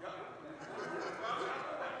Farm.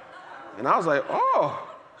 And I was like, oh,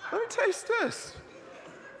 let me taste this.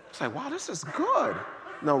 It's like, wow, this is good.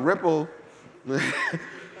 No, Ripple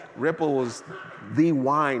was the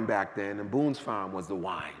wine back then, and Boone's Farm was the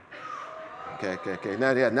wine. Okay.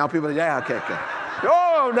 Now people, okay.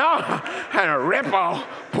 Oh, no, and a Ripple,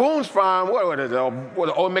 Boone's Farm,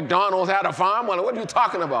 what old McDonald's had a farm? What are you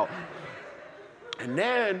talking about? And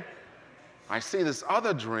then I see this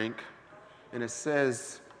other drink, and it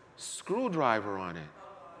says Screwdriver on it.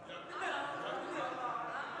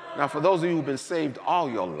 Now, for those of you who've been saved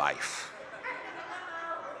all your life,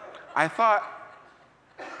 I thought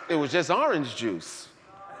it was just orange juice.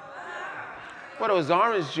 But it was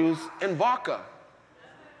orange juice and vodka.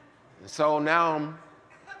 And so now I'm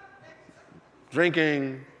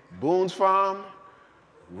drinking Boone's Farm,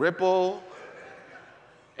 Ripple,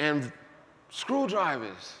 and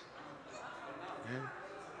screwdrivers.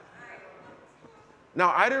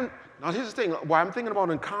 Now, here's the thing. While I'm thinking about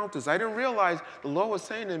encounters, I didn't realize the Lord was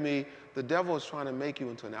saying to me, the devil is trying to make you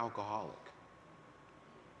into an alcoholic.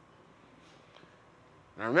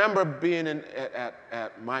 And I remember being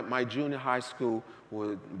at my junior high school,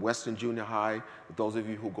 Western Junior High. Those of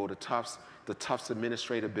you who go to Tufts, the Tufts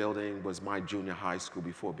Administrative Building was my junior high school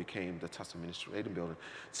before it became the Tufts Administrative Building.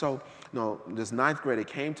 So, this ninth grader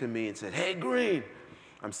came to me and said, hey, Green,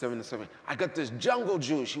 I'm 7-7, I got this jungle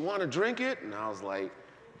juice. You want to drink it? And I was like,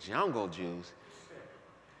 jungle juice?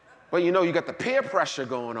 But you got the peer pressure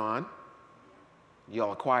going on.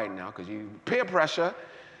 Y'all are quiet now because you peer pressure.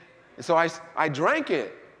 And so I drank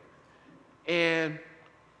it. And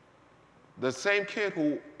the same kid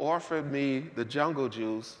who offered me the jungle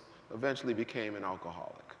juice eventually became an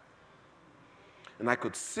alcoholic. And I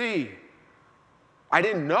could see, I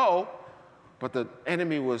didn't know, but the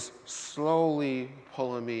enemy was slowly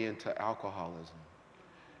pulling me into alcoholism.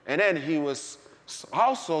 And then he was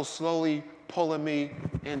also slowly pulling me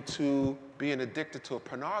into being addicted to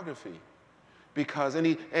pornography. Because,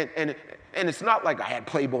 and it's not like I had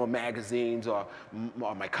Playboy magazines or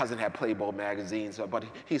my cousin had Playboy magazines, but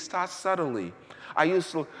he starts subtly.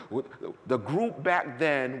 The group back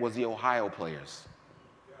then was the Ohio Players.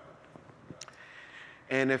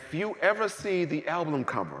 And if you ever see the album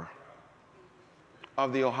cover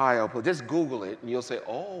of the Ohio Players, just Google it and you'll say,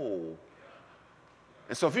 oh.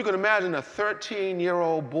 And so if you can imagine a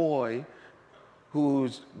 13-year-old boy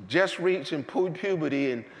who's just reaching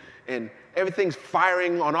puberty and everything's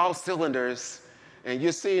firing on all cylinders, and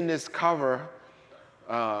you're seeing this cover,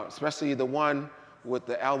 especially the one with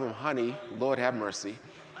the album Honey, Lord have mercy.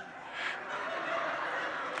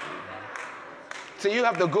 So you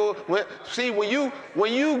have to go.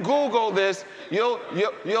 When you Google this,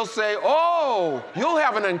 you'll say, oh, you'll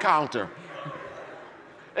have an encounter.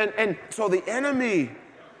 And so the enemy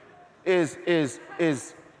is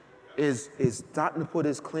starting to put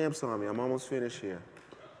his clamps on me. I'm almost finished here.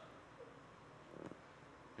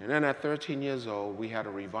 And then at 13 years old, we had a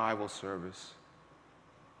revival service.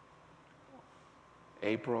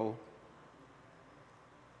 April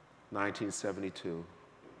 1972.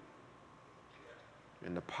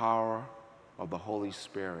 And the power of the Holy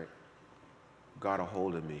Spirit got a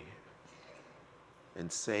hold of me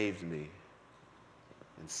and saved me.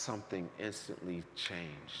 And something instantly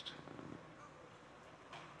changed.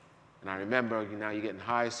 And I remember, you get in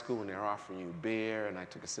high school and they're offering you beer, and I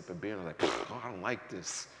took a sip of beer and I was like, oh, I don't like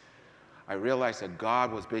this. I realized that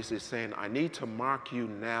God was basically saying, I need to mark you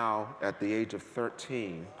now at the age of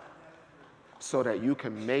 13 so that you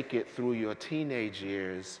can make it through your teenage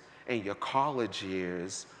years and your college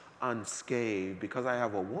years unscathed, because I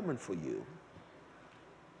have a woman for you,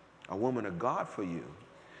 a woman of God for you.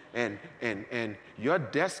 And you're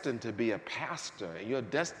destined to be a pastor, and you're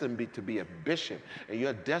destined to be a bishop, and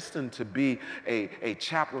you're destined to be a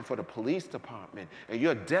chaplain for the police department, and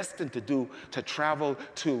you're destined to travel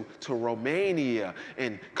to Romania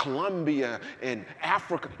and Colombia and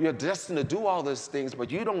Africa. You're destined to do all those things,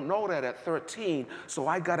 but you don't know that at 13, so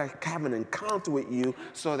I got to have an encounter with you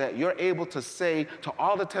so that you're able to say to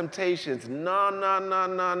all the temptations, no, no, no,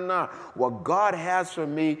 no, no. What God has for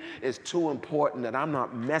me is too important that I'm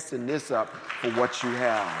not messing this up for what you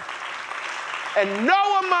have. And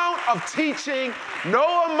no amount of teaching,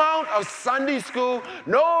 no amount of Sunday school,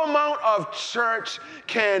 no amount of church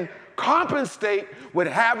can compensate with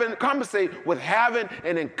having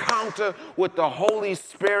an encounter with the Holy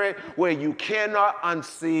Spirit where you cannot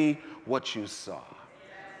unsee what you saw.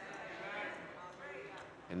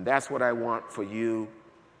 And that's what I want for you,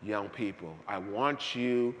 young people. I want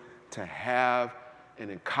you to have an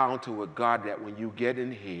encounter with God that when you get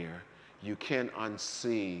in here, you can't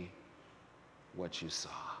unsee what you saw.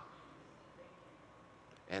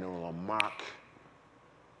 And it will mark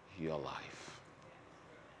your life.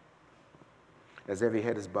 As every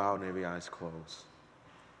head is bowed and every eye is closed.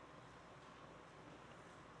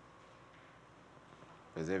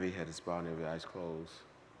 As every head is bowed and every eye is closed.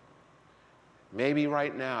 Maybe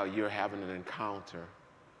right now you're having an encounter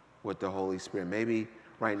with the Holy Spirit. Maybe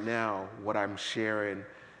right now, what I'm sharing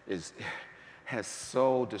has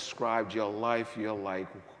so described your life, you're like,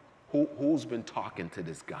 who's been talking to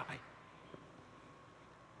this guy?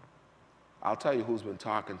 I'll tell you who's been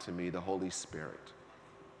talking to me, the Holy Spirit.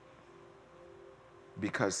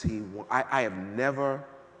 Because I've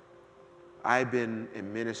been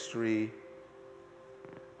in ministry,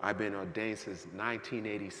 I've been ordained since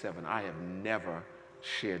 1987. I have never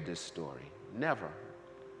shared this story, never.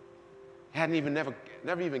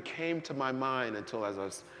 Never even came to my mind until as I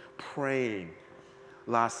was praying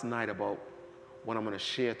last night about what I'm going to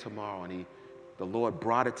share tomorrow. And the Lord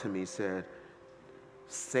brought it to me, said,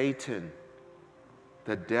 Satan,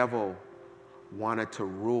 the devil, wanted to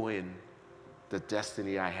ruin the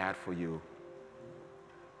destiny I had for you.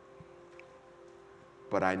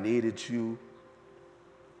 But I needed you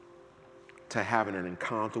to have an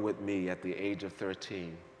encounter with me at the age of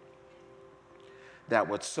 13. That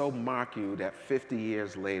would so mark you that 50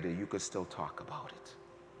 years later, you could still talk about it.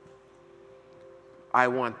 I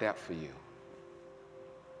want that for you.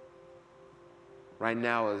 Right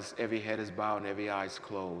now, as every head is bowed and every eye is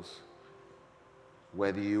closed,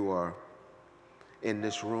 whether you are in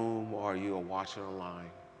this room or you are watching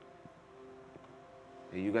online,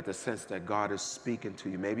 and you got the sense that God is speaking to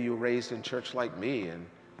you. Maybe you were raised in church like me, and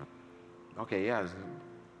okay, yeah,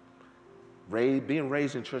 being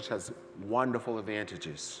raised in church has wonderful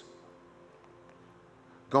advantages.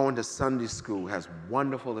 Going to Sunday school has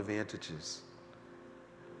wonderful advantages.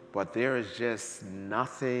 But there is just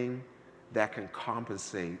nothing that can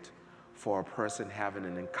compensate for a person having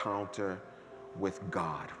an encounter with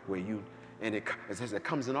God, it says it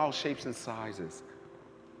comes in all shapes and sizes.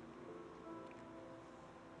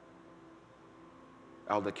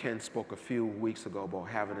 Elder Ken spoke a few weeks ago about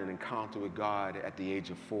having an encounter with God at the age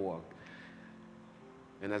of 4.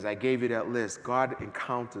 And as I gave you that list, God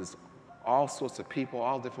encounters all sorts of people,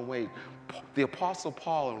 all different ways. The Apostle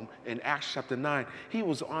Paul in Acts chapter 9, he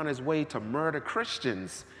was on his way to murder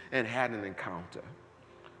Christians and had an encounter.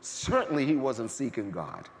 Certainly he wasn't seeking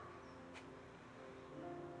God.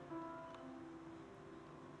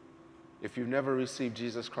 If you've never received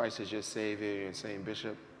Jesus Christ as your Savior and saying,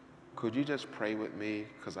 Bishop, could you just pray with me?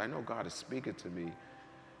 Because I know God is speaking to me.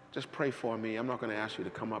 Just pray for me. I'm not going to ask you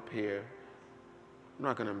to come up here. I'm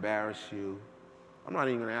not going to embarrass you. I'm not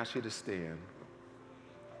even going to ask you to stand.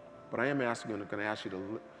 But I am going to ask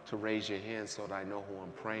you to raise your hand so that I know who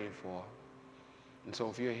I'm praying for. And so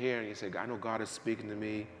if you're here and you say, I know God is speaking to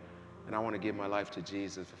me and I want to give my life to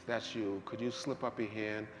Jesus, if that's you, could you slip up your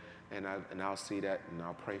hand and I'll see that and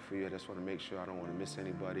I'll pray for you. I just want to make sure I don't want to miss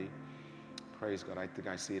anybody. Praise God. I think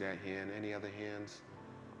I see that hand. Any other hands?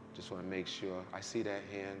 Just want to make sure. I see that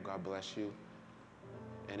hand. God bless you.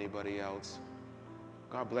 Anybody else?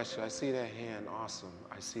 God bless you. I see that hand. Awesome.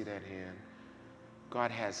 I see that hand.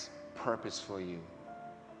 God has purpose for you.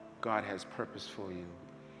 God has purpose for you.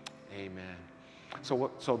 Amen.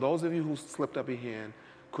 So those of you who slipped up your hand,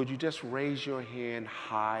 could you just raise your hand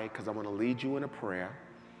high, because I want to lead you in a prayer.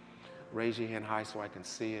 Raise your hand high so I can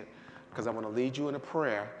see it, because I want to lead you in a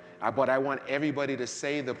prayer. But I want everybody to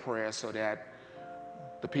say the prayer so that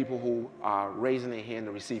the people who are raising their hand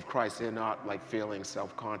to receive Christ, they're not like feeling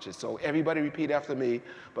self-conscious. So everybody repeat after me,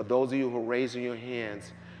 but those of you who are raising your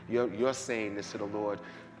hands, you're saying this to the Lord.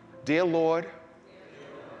 Dear Lord,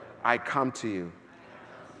 I come to you.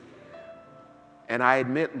 And I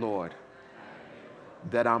admit, Lord,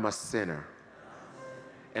 that I'm a sinner.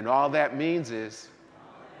 And all that means is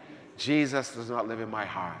Jesus does not live in my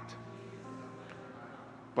heart.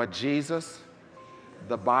 But Jesus,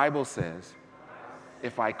 the Bible says,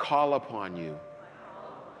 if I call upon you,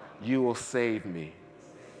 you will save me.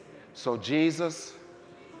 So Jesus,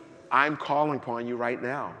 I'm calling upon you right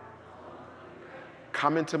now.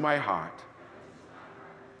 Come into my heart.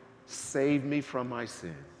 Save me from my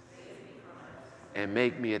sin. And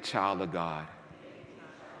make me a child of God.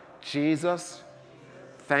 Jesus,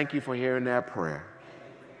 thank you for hearing that prayer.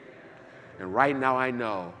 And right now I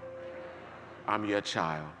know I'm your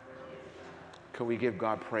child. Can we give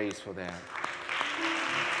God praise for that?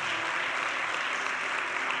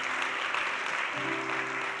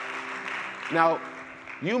 Now,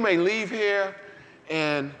 you may leave here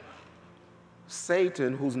and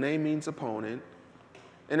Satan, whose name means opponent,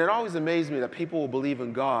 and it always amazes me that people will believe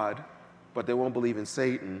in God, but they won't believe in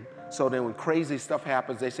Satan. So then when crazy stuff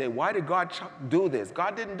happens, they say, why did God do this?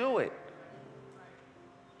 God didn't do it.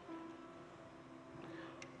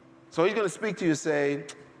 So he's going to speak to you and say,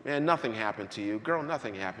 man, nothing happened to you. Girl,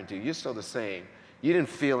 nothing happened to you. You're still the same. You didn't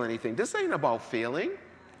feel anything. This ain't about feeling.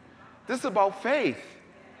 This is about faith.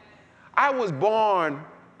 I was born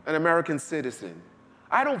an American citizen.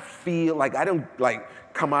 I don't feel like, I don't like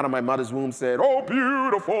come out of my mother's womb and said, oh,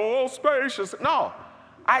 beautiful, spacious. No,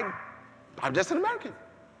 I'm just an American.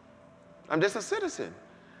 I'm just a citizen.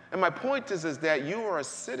 And my point is that you are a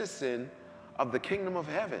citizen of the kingdom of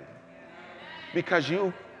heaven because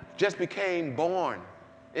you just became born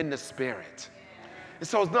in the Spirit. And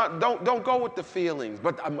so it's not, don't go with the feelings,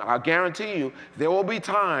 but I guarantee you there will be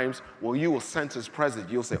times where you will sense His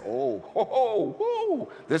presence. You'll say, oh,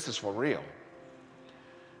 this is for real.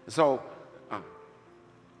 So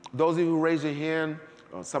those of you who raise your hand,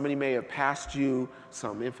 somebody may have passed you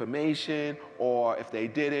some information, or if they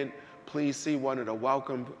didn't, please see one of the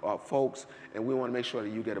welcome folks, and we want to make sure that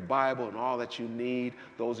you get a Bible and all that you need.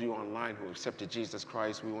 Those of you online who accepted Jesus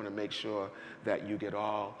Christ, we want to make sure that you get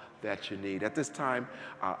all that you need. At this time,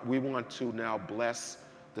 we want to now bless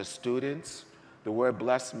the students. The word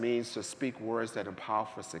bless means to speak words that empower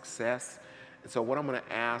for success. And so what I'm going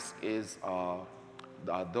to ask is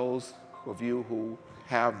those of you who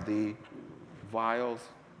have the vials,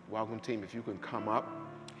 welcome team, if you can come up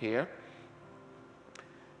here.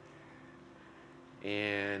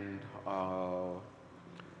 And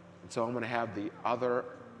so I'm going to have the other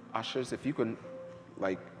ushers, if you can,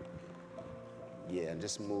 like, yeah,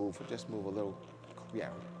 just move a little. Yeah,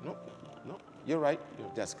 no, you're right.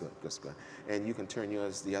 That's good, that's good. And you can turn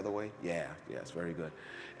yours the other way. Yeah, it's very good.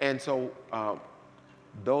 And so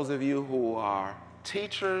those of you who are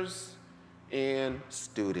teachers and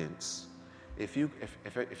students, if you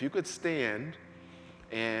could stand,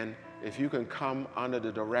 and if you can come under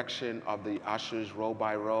the direction of the ushers row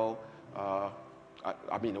by row,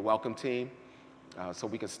 the welcome team, so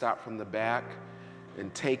we can start from the back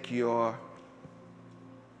and take your,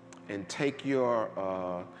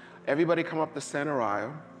 everybody come up the center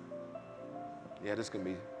aisle. Yeah, this can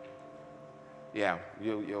be, yeah,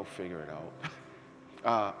 you'll figure it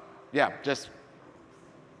out.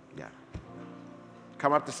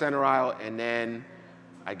 Come up the center aisle, and then,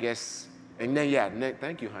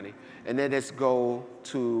 thank you, honey. And then let's go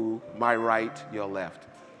to my right, your left.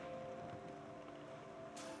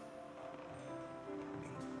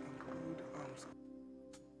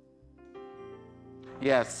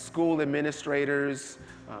 Yes, school administrators.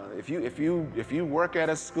 If you work at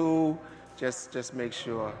a school, just make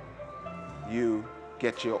sure you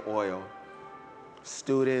get your oil.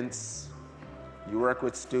 Students, you work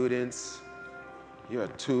with students. You're a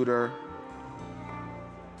tutor.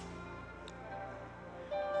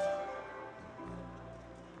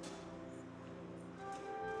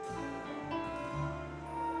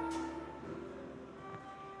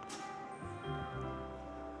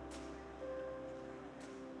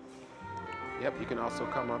 Yep, you can also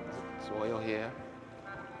come up to oil here.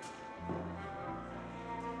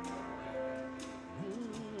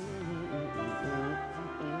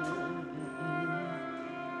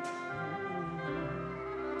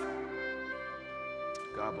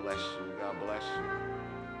 God bless you. God bless you.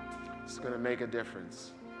 It's going to make a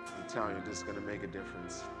difference. I'm telling you, this is going to make a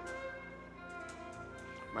difference.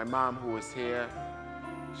 My mom, who was here,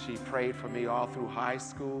 she prayed for me all through high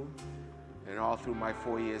school and all through my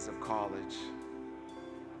 4 years of college.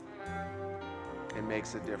 It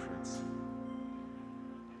makes a difference.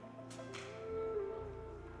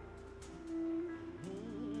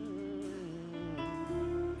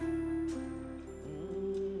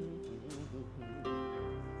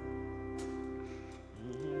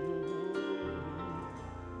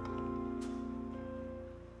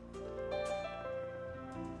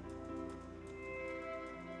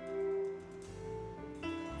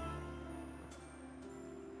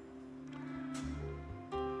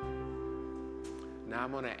 Now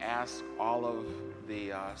I'm going to ask all of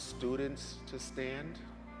the students to stand.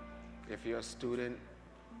 If you're a student,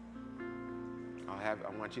 I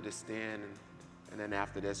want you to stand, and then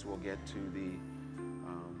after this we'll get to the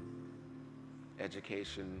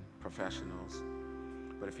education professionals.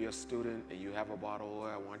 But if you're a student and you have a bottle of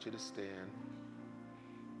oil, I want you to stand.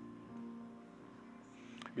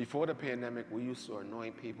 Before the pandemic, we used to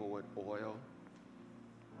anoint people with oil.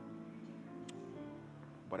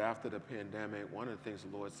 But after the pandemic, one of the things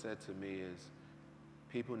the Lord said to me is,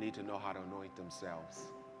 people need to know how to anoint themselves.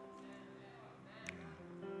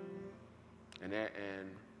 And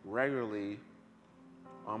regularly,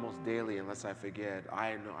 almost daily, unless I forget,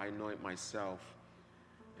 I anoint myself.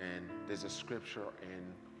 And there's a scripture in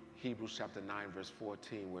Hebrews chapter 9, verse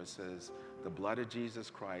 14, where it says, the blood of Jesus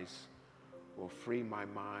Christ will free my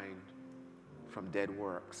mind from dead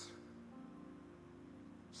works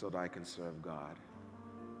so that I can serve God.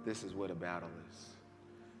 This is where the battle is.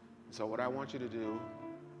 So what I want you to do,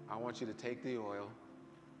 I want you to take the oil,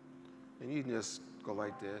 and you can just go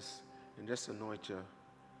like this and just anoint your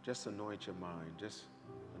mind, just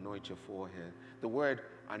anoint your forehead. The word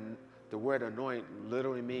anoint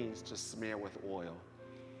literally means to smear with oil.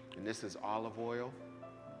 And this is olive oil,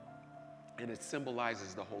 and it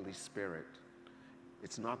symbolizes the Holy Spirit.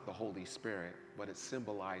 It's not the Holy Spirit, but it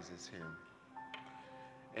symbolizes him.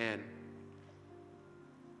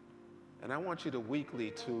 And I want you to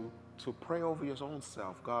weekly to pray over your own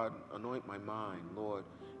self. God, anoint my mind. Lord,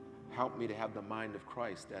 help me to have the mind of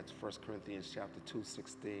Christ. That's 1 Corinthians chapter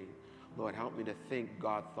 2:16. Lord, help me to think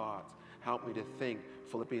God thoughts. Help me to think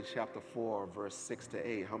Philippians chapter 4, verse 6 to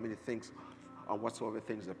 8. Help me to think on whatsoever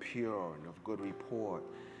things are pure and of good report.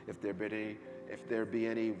 If there be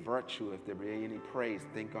any virtue, if there be any praise,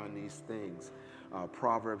 think on these things.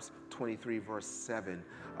 Proverbs 23, verse 7,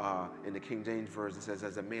 in the King James Version says,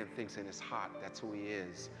 as a man thinks in his heart, that's who he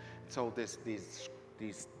is. So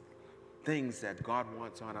these things that God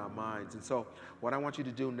wants on our minds. And so what I want you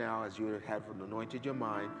to do now, as you have anointed your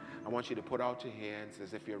mind, I want you to put out your hands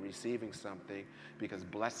as if you're receiving something, because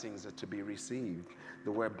blessings are to be received.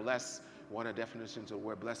 The word bless, one of the definitions of the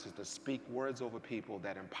word bless is to speak words over people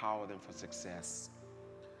that empower them for success.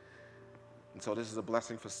 And so this is a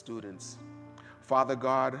blessing for students. Father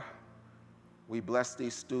God, we bless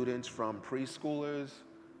these students from preschoolers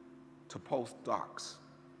to postdocs,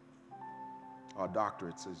 or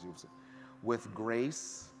doctorates, as you've said, with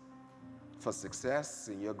grace for success,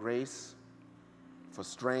 and your grace for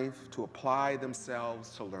strength to apply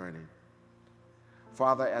themselves to learning.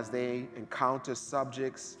 Father, as they encounter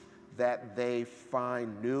subjects that they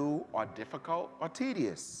find new or difficult or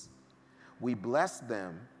tedious, we bless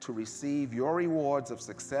them to receive your rewards of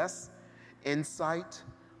success, insight,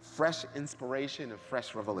 fresh inspiration, and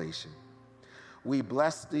fresh revelation. We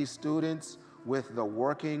bless these students with the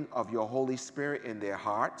working of your Holy Spirit in their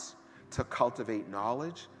hearts to cultivate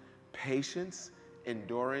knowledge, patience,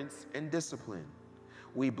 endurance, and discipline.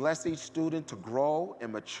 We bless each student to grow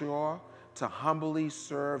and mature, to humbly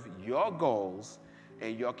serve your goals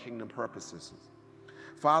and your kingdom purposes.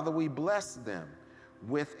 Father, we bless them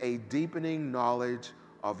with a deepening knowledge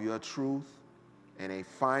of your truth and a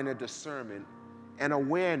finer discernment and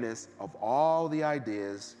awareness of all the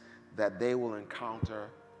ideas that they will encounter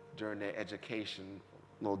during their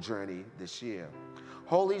educational journey this year.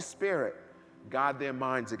 Holy Spirit, guard their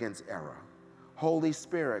minds against error. Holy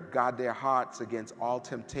Spirit, guard their hearts against all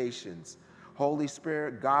temptations. Holy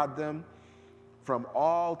Spirit, guard them from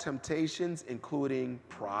all temptations, including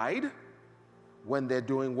pride when they're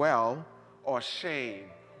doing well, or shame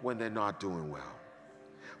when they're not doing well.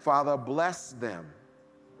 Father, bless them.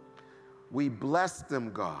 We bless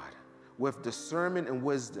them, God, with discernment and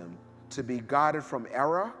wisdom to be guarded from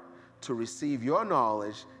error, to receive your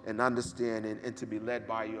knowledge and understanding, and to be led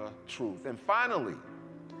by your truth. And finally,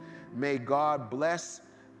 may God bless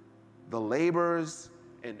the labors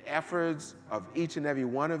and efforts of each and every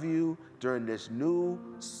one of you during this new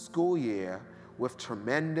school year with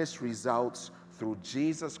tremendous results through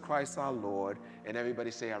Jesus Christ our Lord. And everybody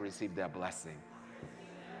say, I receive that blessing.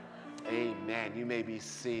 Amen. You may be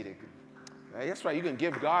seated. That's right. You can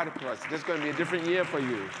give God a plus. This is going to be a different year for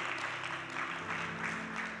you.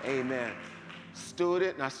 Amen.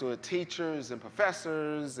 Teachers and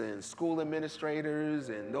professors and school administrators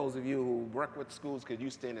and those of you who work with schools, could you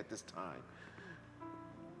stand at this time?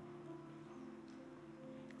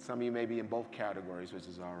 Some of you may be in both categories, which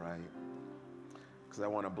is all right, because I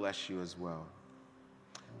want to bless you as well.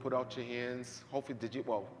 Put out your hands. Hopefully, did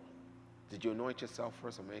you anoint yourself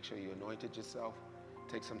first? Or make sure you anointed yourself.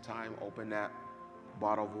 Take some time, open that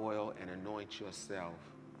bottle of oil and anoint yourself.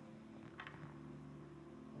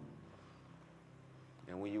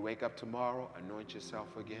 And when you wake up tomorrow, anoint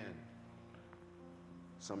yourself again.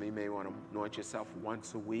 Some of you may want to anoint yourself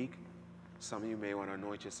once a week. Some of you may want to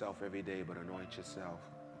anoint yourself every day, but anoint yourself.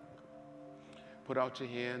 Put out your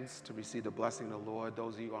hands to receive the blessing of the Lord.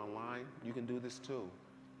 Those of you online, you can do this too.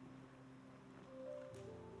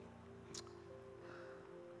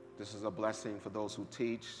 This is a blessing for those who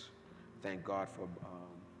teach. Thank God for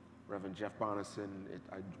Reverend Jeff Bonison.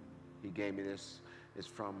 He gave me this. It's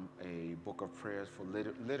from a book of prayers for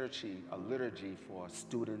a liturgy for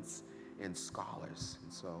students and scholars.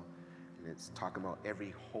 And it's talking about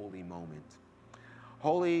every holy moment.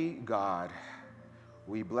 Holy God,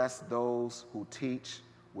 we bless those who teach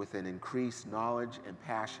with an increased knowledge and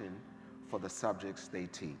passion for the subjects they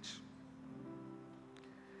teach.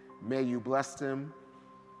 May you bless them,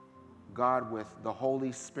 God, with the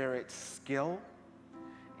Holy Spirit's skill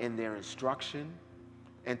in their instruction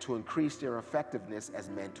and to increase their effectiveness as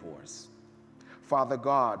mentors. Father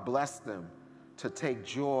God, bless them to take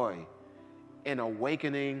joy in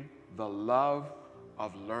awakening the love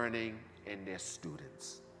of learning in their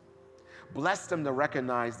students. Bless them to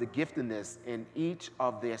recognize the giftedness in each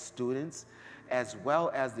of their students, as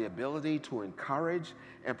well as the ability to encourage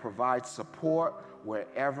and provide support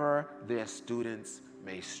wherever their students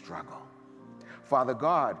may struggle. Father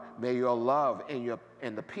God, may your love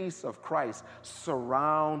and the peace of Christ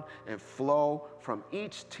surround and flow from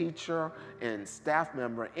each teacher and staff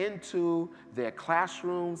member into their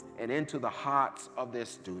classrooms and into the hearts of their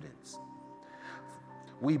students.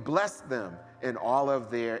 We bless them in all of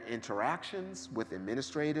their interactions with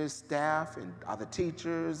administrators, staff, and other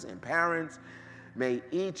teachers and parents. May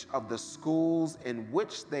each of the schools in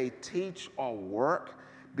which they teach or work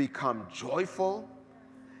become joyful,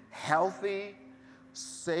 healthy,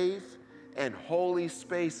 safe, and holy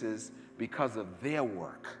spaces because of their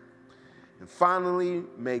work. And finally,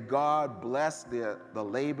 may God bless the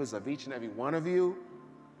labors of each and every one of you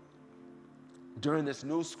during this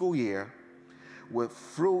new school year with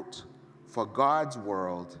fruit for God's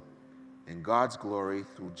world and God's glory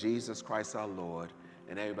through Jesus Christ our Lord.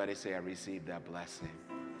 And everybody say, I receive that blessing.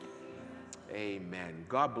 Amen.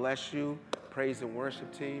 God bless you. Praise and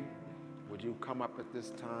worship team, would you come up at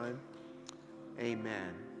this time?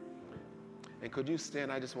 Amen. And could you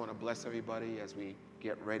stand? I just want to bless everybody as we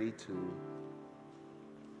get ready to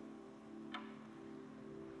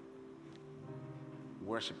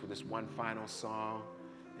worship with this one final song,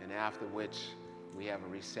 and after which we have a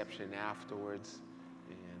reception afterwards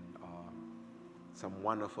and some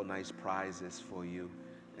wonderful, nice prizes for you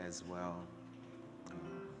as well.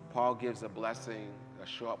 Paul gives a blessing, a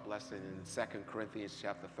short blessing in 2 Corinthians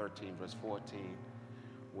chapter 13, verse 14,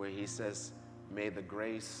 where he says, may the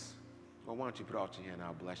grace, well, why don't you put out your hand,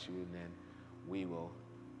 I'll bless you, and then we will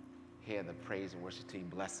hear the praise and worship team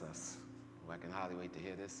bless us. I can hardly wait to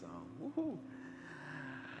hear this song. Woo-hoo.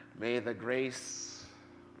 May the grace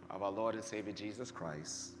of our Lord and Savior Jesus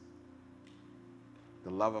Christ, the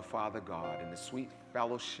love of Father God, and the sweet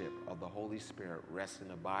fellowship of the Holy Spirit rest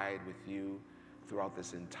and abide with you throughout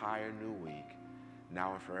this entire new week,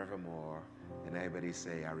 now and forevermore. And everybody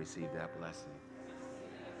say, I receive that blessing.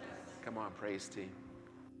 Come on, praise team.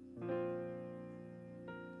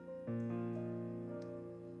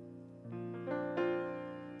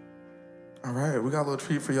 All right, we got a little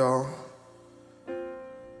treat for y'all.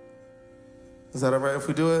 Is that all right if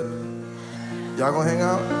we do it? Y'all gonna hang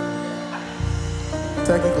out?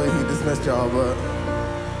 Technically, he dismissed y'all, but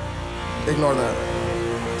ignore that.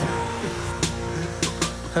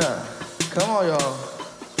 Come on, y'all.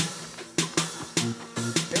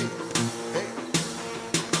 Hey, hey.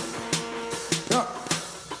 Yeah.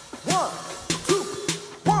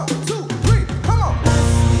 1, 2, 3. Come on.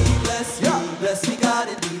 Bless me, God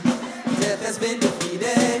indeed. Death has been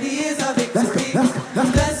defeated. He is our victory.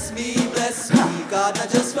 Bless me, God, not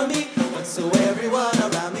just for me, but so everyone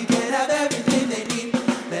around me can have everything they need.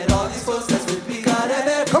 Let all these folks that's with me, God, have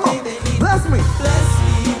everything they need. Bless me.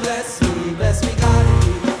 Bless me, God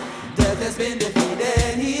indeed. Death has been defeated.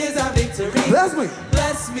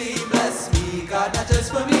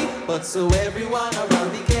 but so everyone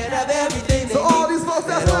around me can have everything they So need. all these folks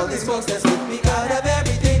that's Let all with these me. folks that's with me, God, have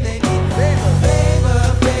everything they need. Favor,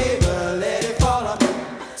 favor, let it fall on me,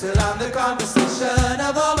 till I'm the conversation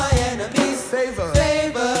of all my enemies. Favor.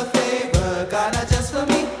 Favor, favor, God, not just for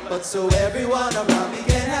me, but so everyone around me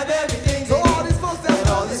can have everything So they all need. these folks Let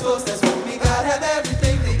all that's these folks that's with me, God, have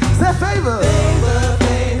everything they need. Say favor. Favor,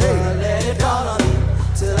 favor, let it fall on me,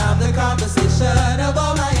 till I'm the conversation of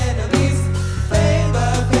all my enemies. Favor,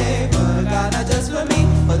 favor, God, not just for me,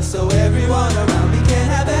 but so everyone around me can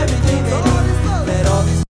have everything they need. Let all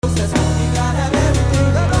these folks that's with me, God, have everything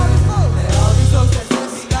they need. Let all these folks that's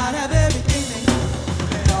with me, God, have everything they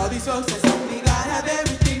need. Let all these folks that's with me, God, have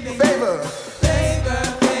everything they need. Favor. Favor,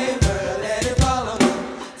 favor, let it fall on me,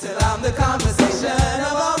 till I'm the conversation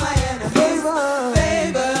of all my enemies. Favor.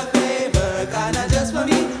 Favor, favor, God, not just for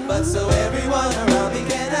me, but so everyone around me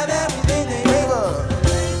can have everything they need. Favor.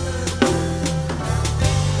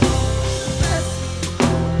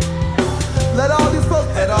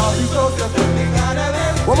 Let all these folks that's with me. God have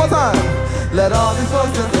everything. One more time. Let all these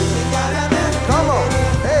folks that's with me. God have everything. Come on.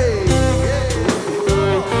 Hey.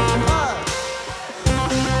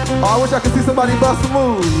 Oh, I wish I could see somebody bust a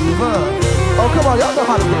move. Oh, come on. Y'all know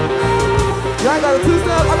how to move. Y'all ain't got a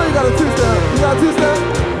two-step? I know you got a two-step. You got a two-step?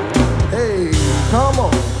 Hey, come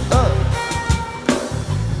on.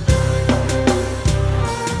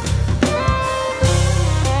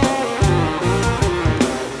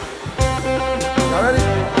 Y'all ready?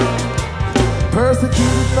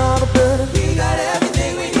 Persecuted, not a better. We got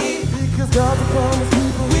everything we need. Because God's a promise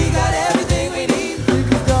keeper. We got everything we need.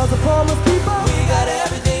 Because God's a promise keeper. We got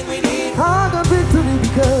everything we need. I got victory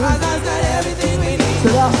because Our God's got everything we need.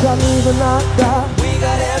 said I shall live and not die. We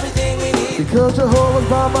got everything we need. Because Jehovah's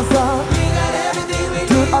by my side. We got everything we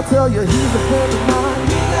Dude, need. I tell you, he's a friend of mine.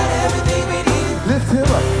 We got everything we need. Lift him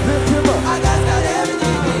up, lift him up. Our God's got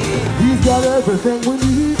everything we need. He's got everything we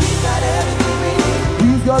need. We got everything we need.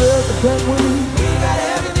 He's got everything we need. We got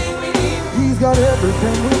everything we need. He's got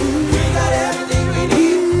everything we need. We got everything we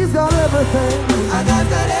need. He's got everything we need. Our God's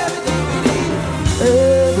got everything we need.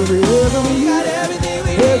 Every, We got everything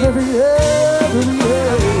we need. every, We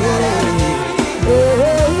got everything we need.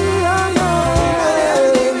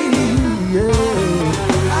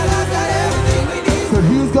 Our God's got everything we need. So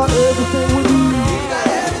he's got everything we need. We got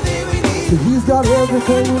everything we need. So he's got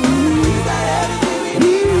everything we need. We got everything we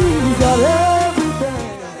need. He's got everything.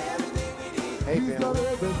 Hey, He's got family.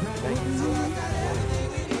 everything. Thank you so much.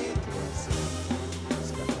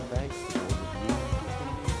 Special thanks to those of you.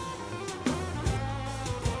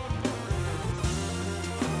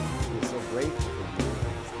 We're so grateful for you.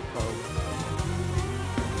 It's because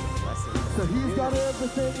blessings. So he's got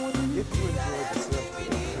everything we need. If you enjoyed the service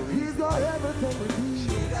today, He's got everything we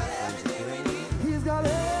need. He's got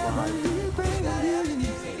everything we need.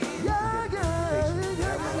 Yeah, yeah,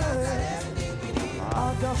 yeah.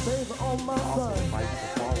 I got favor on my side.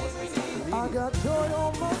 I got joy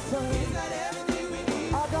on my side.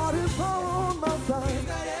 I got his power on my side.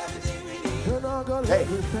 And I got Hey,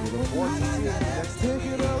 everything look we forward to seeing you need. next time. Take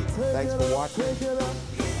it up, take Thanks it for up, watching. take it up.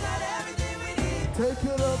 Take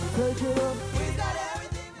it up, take it up.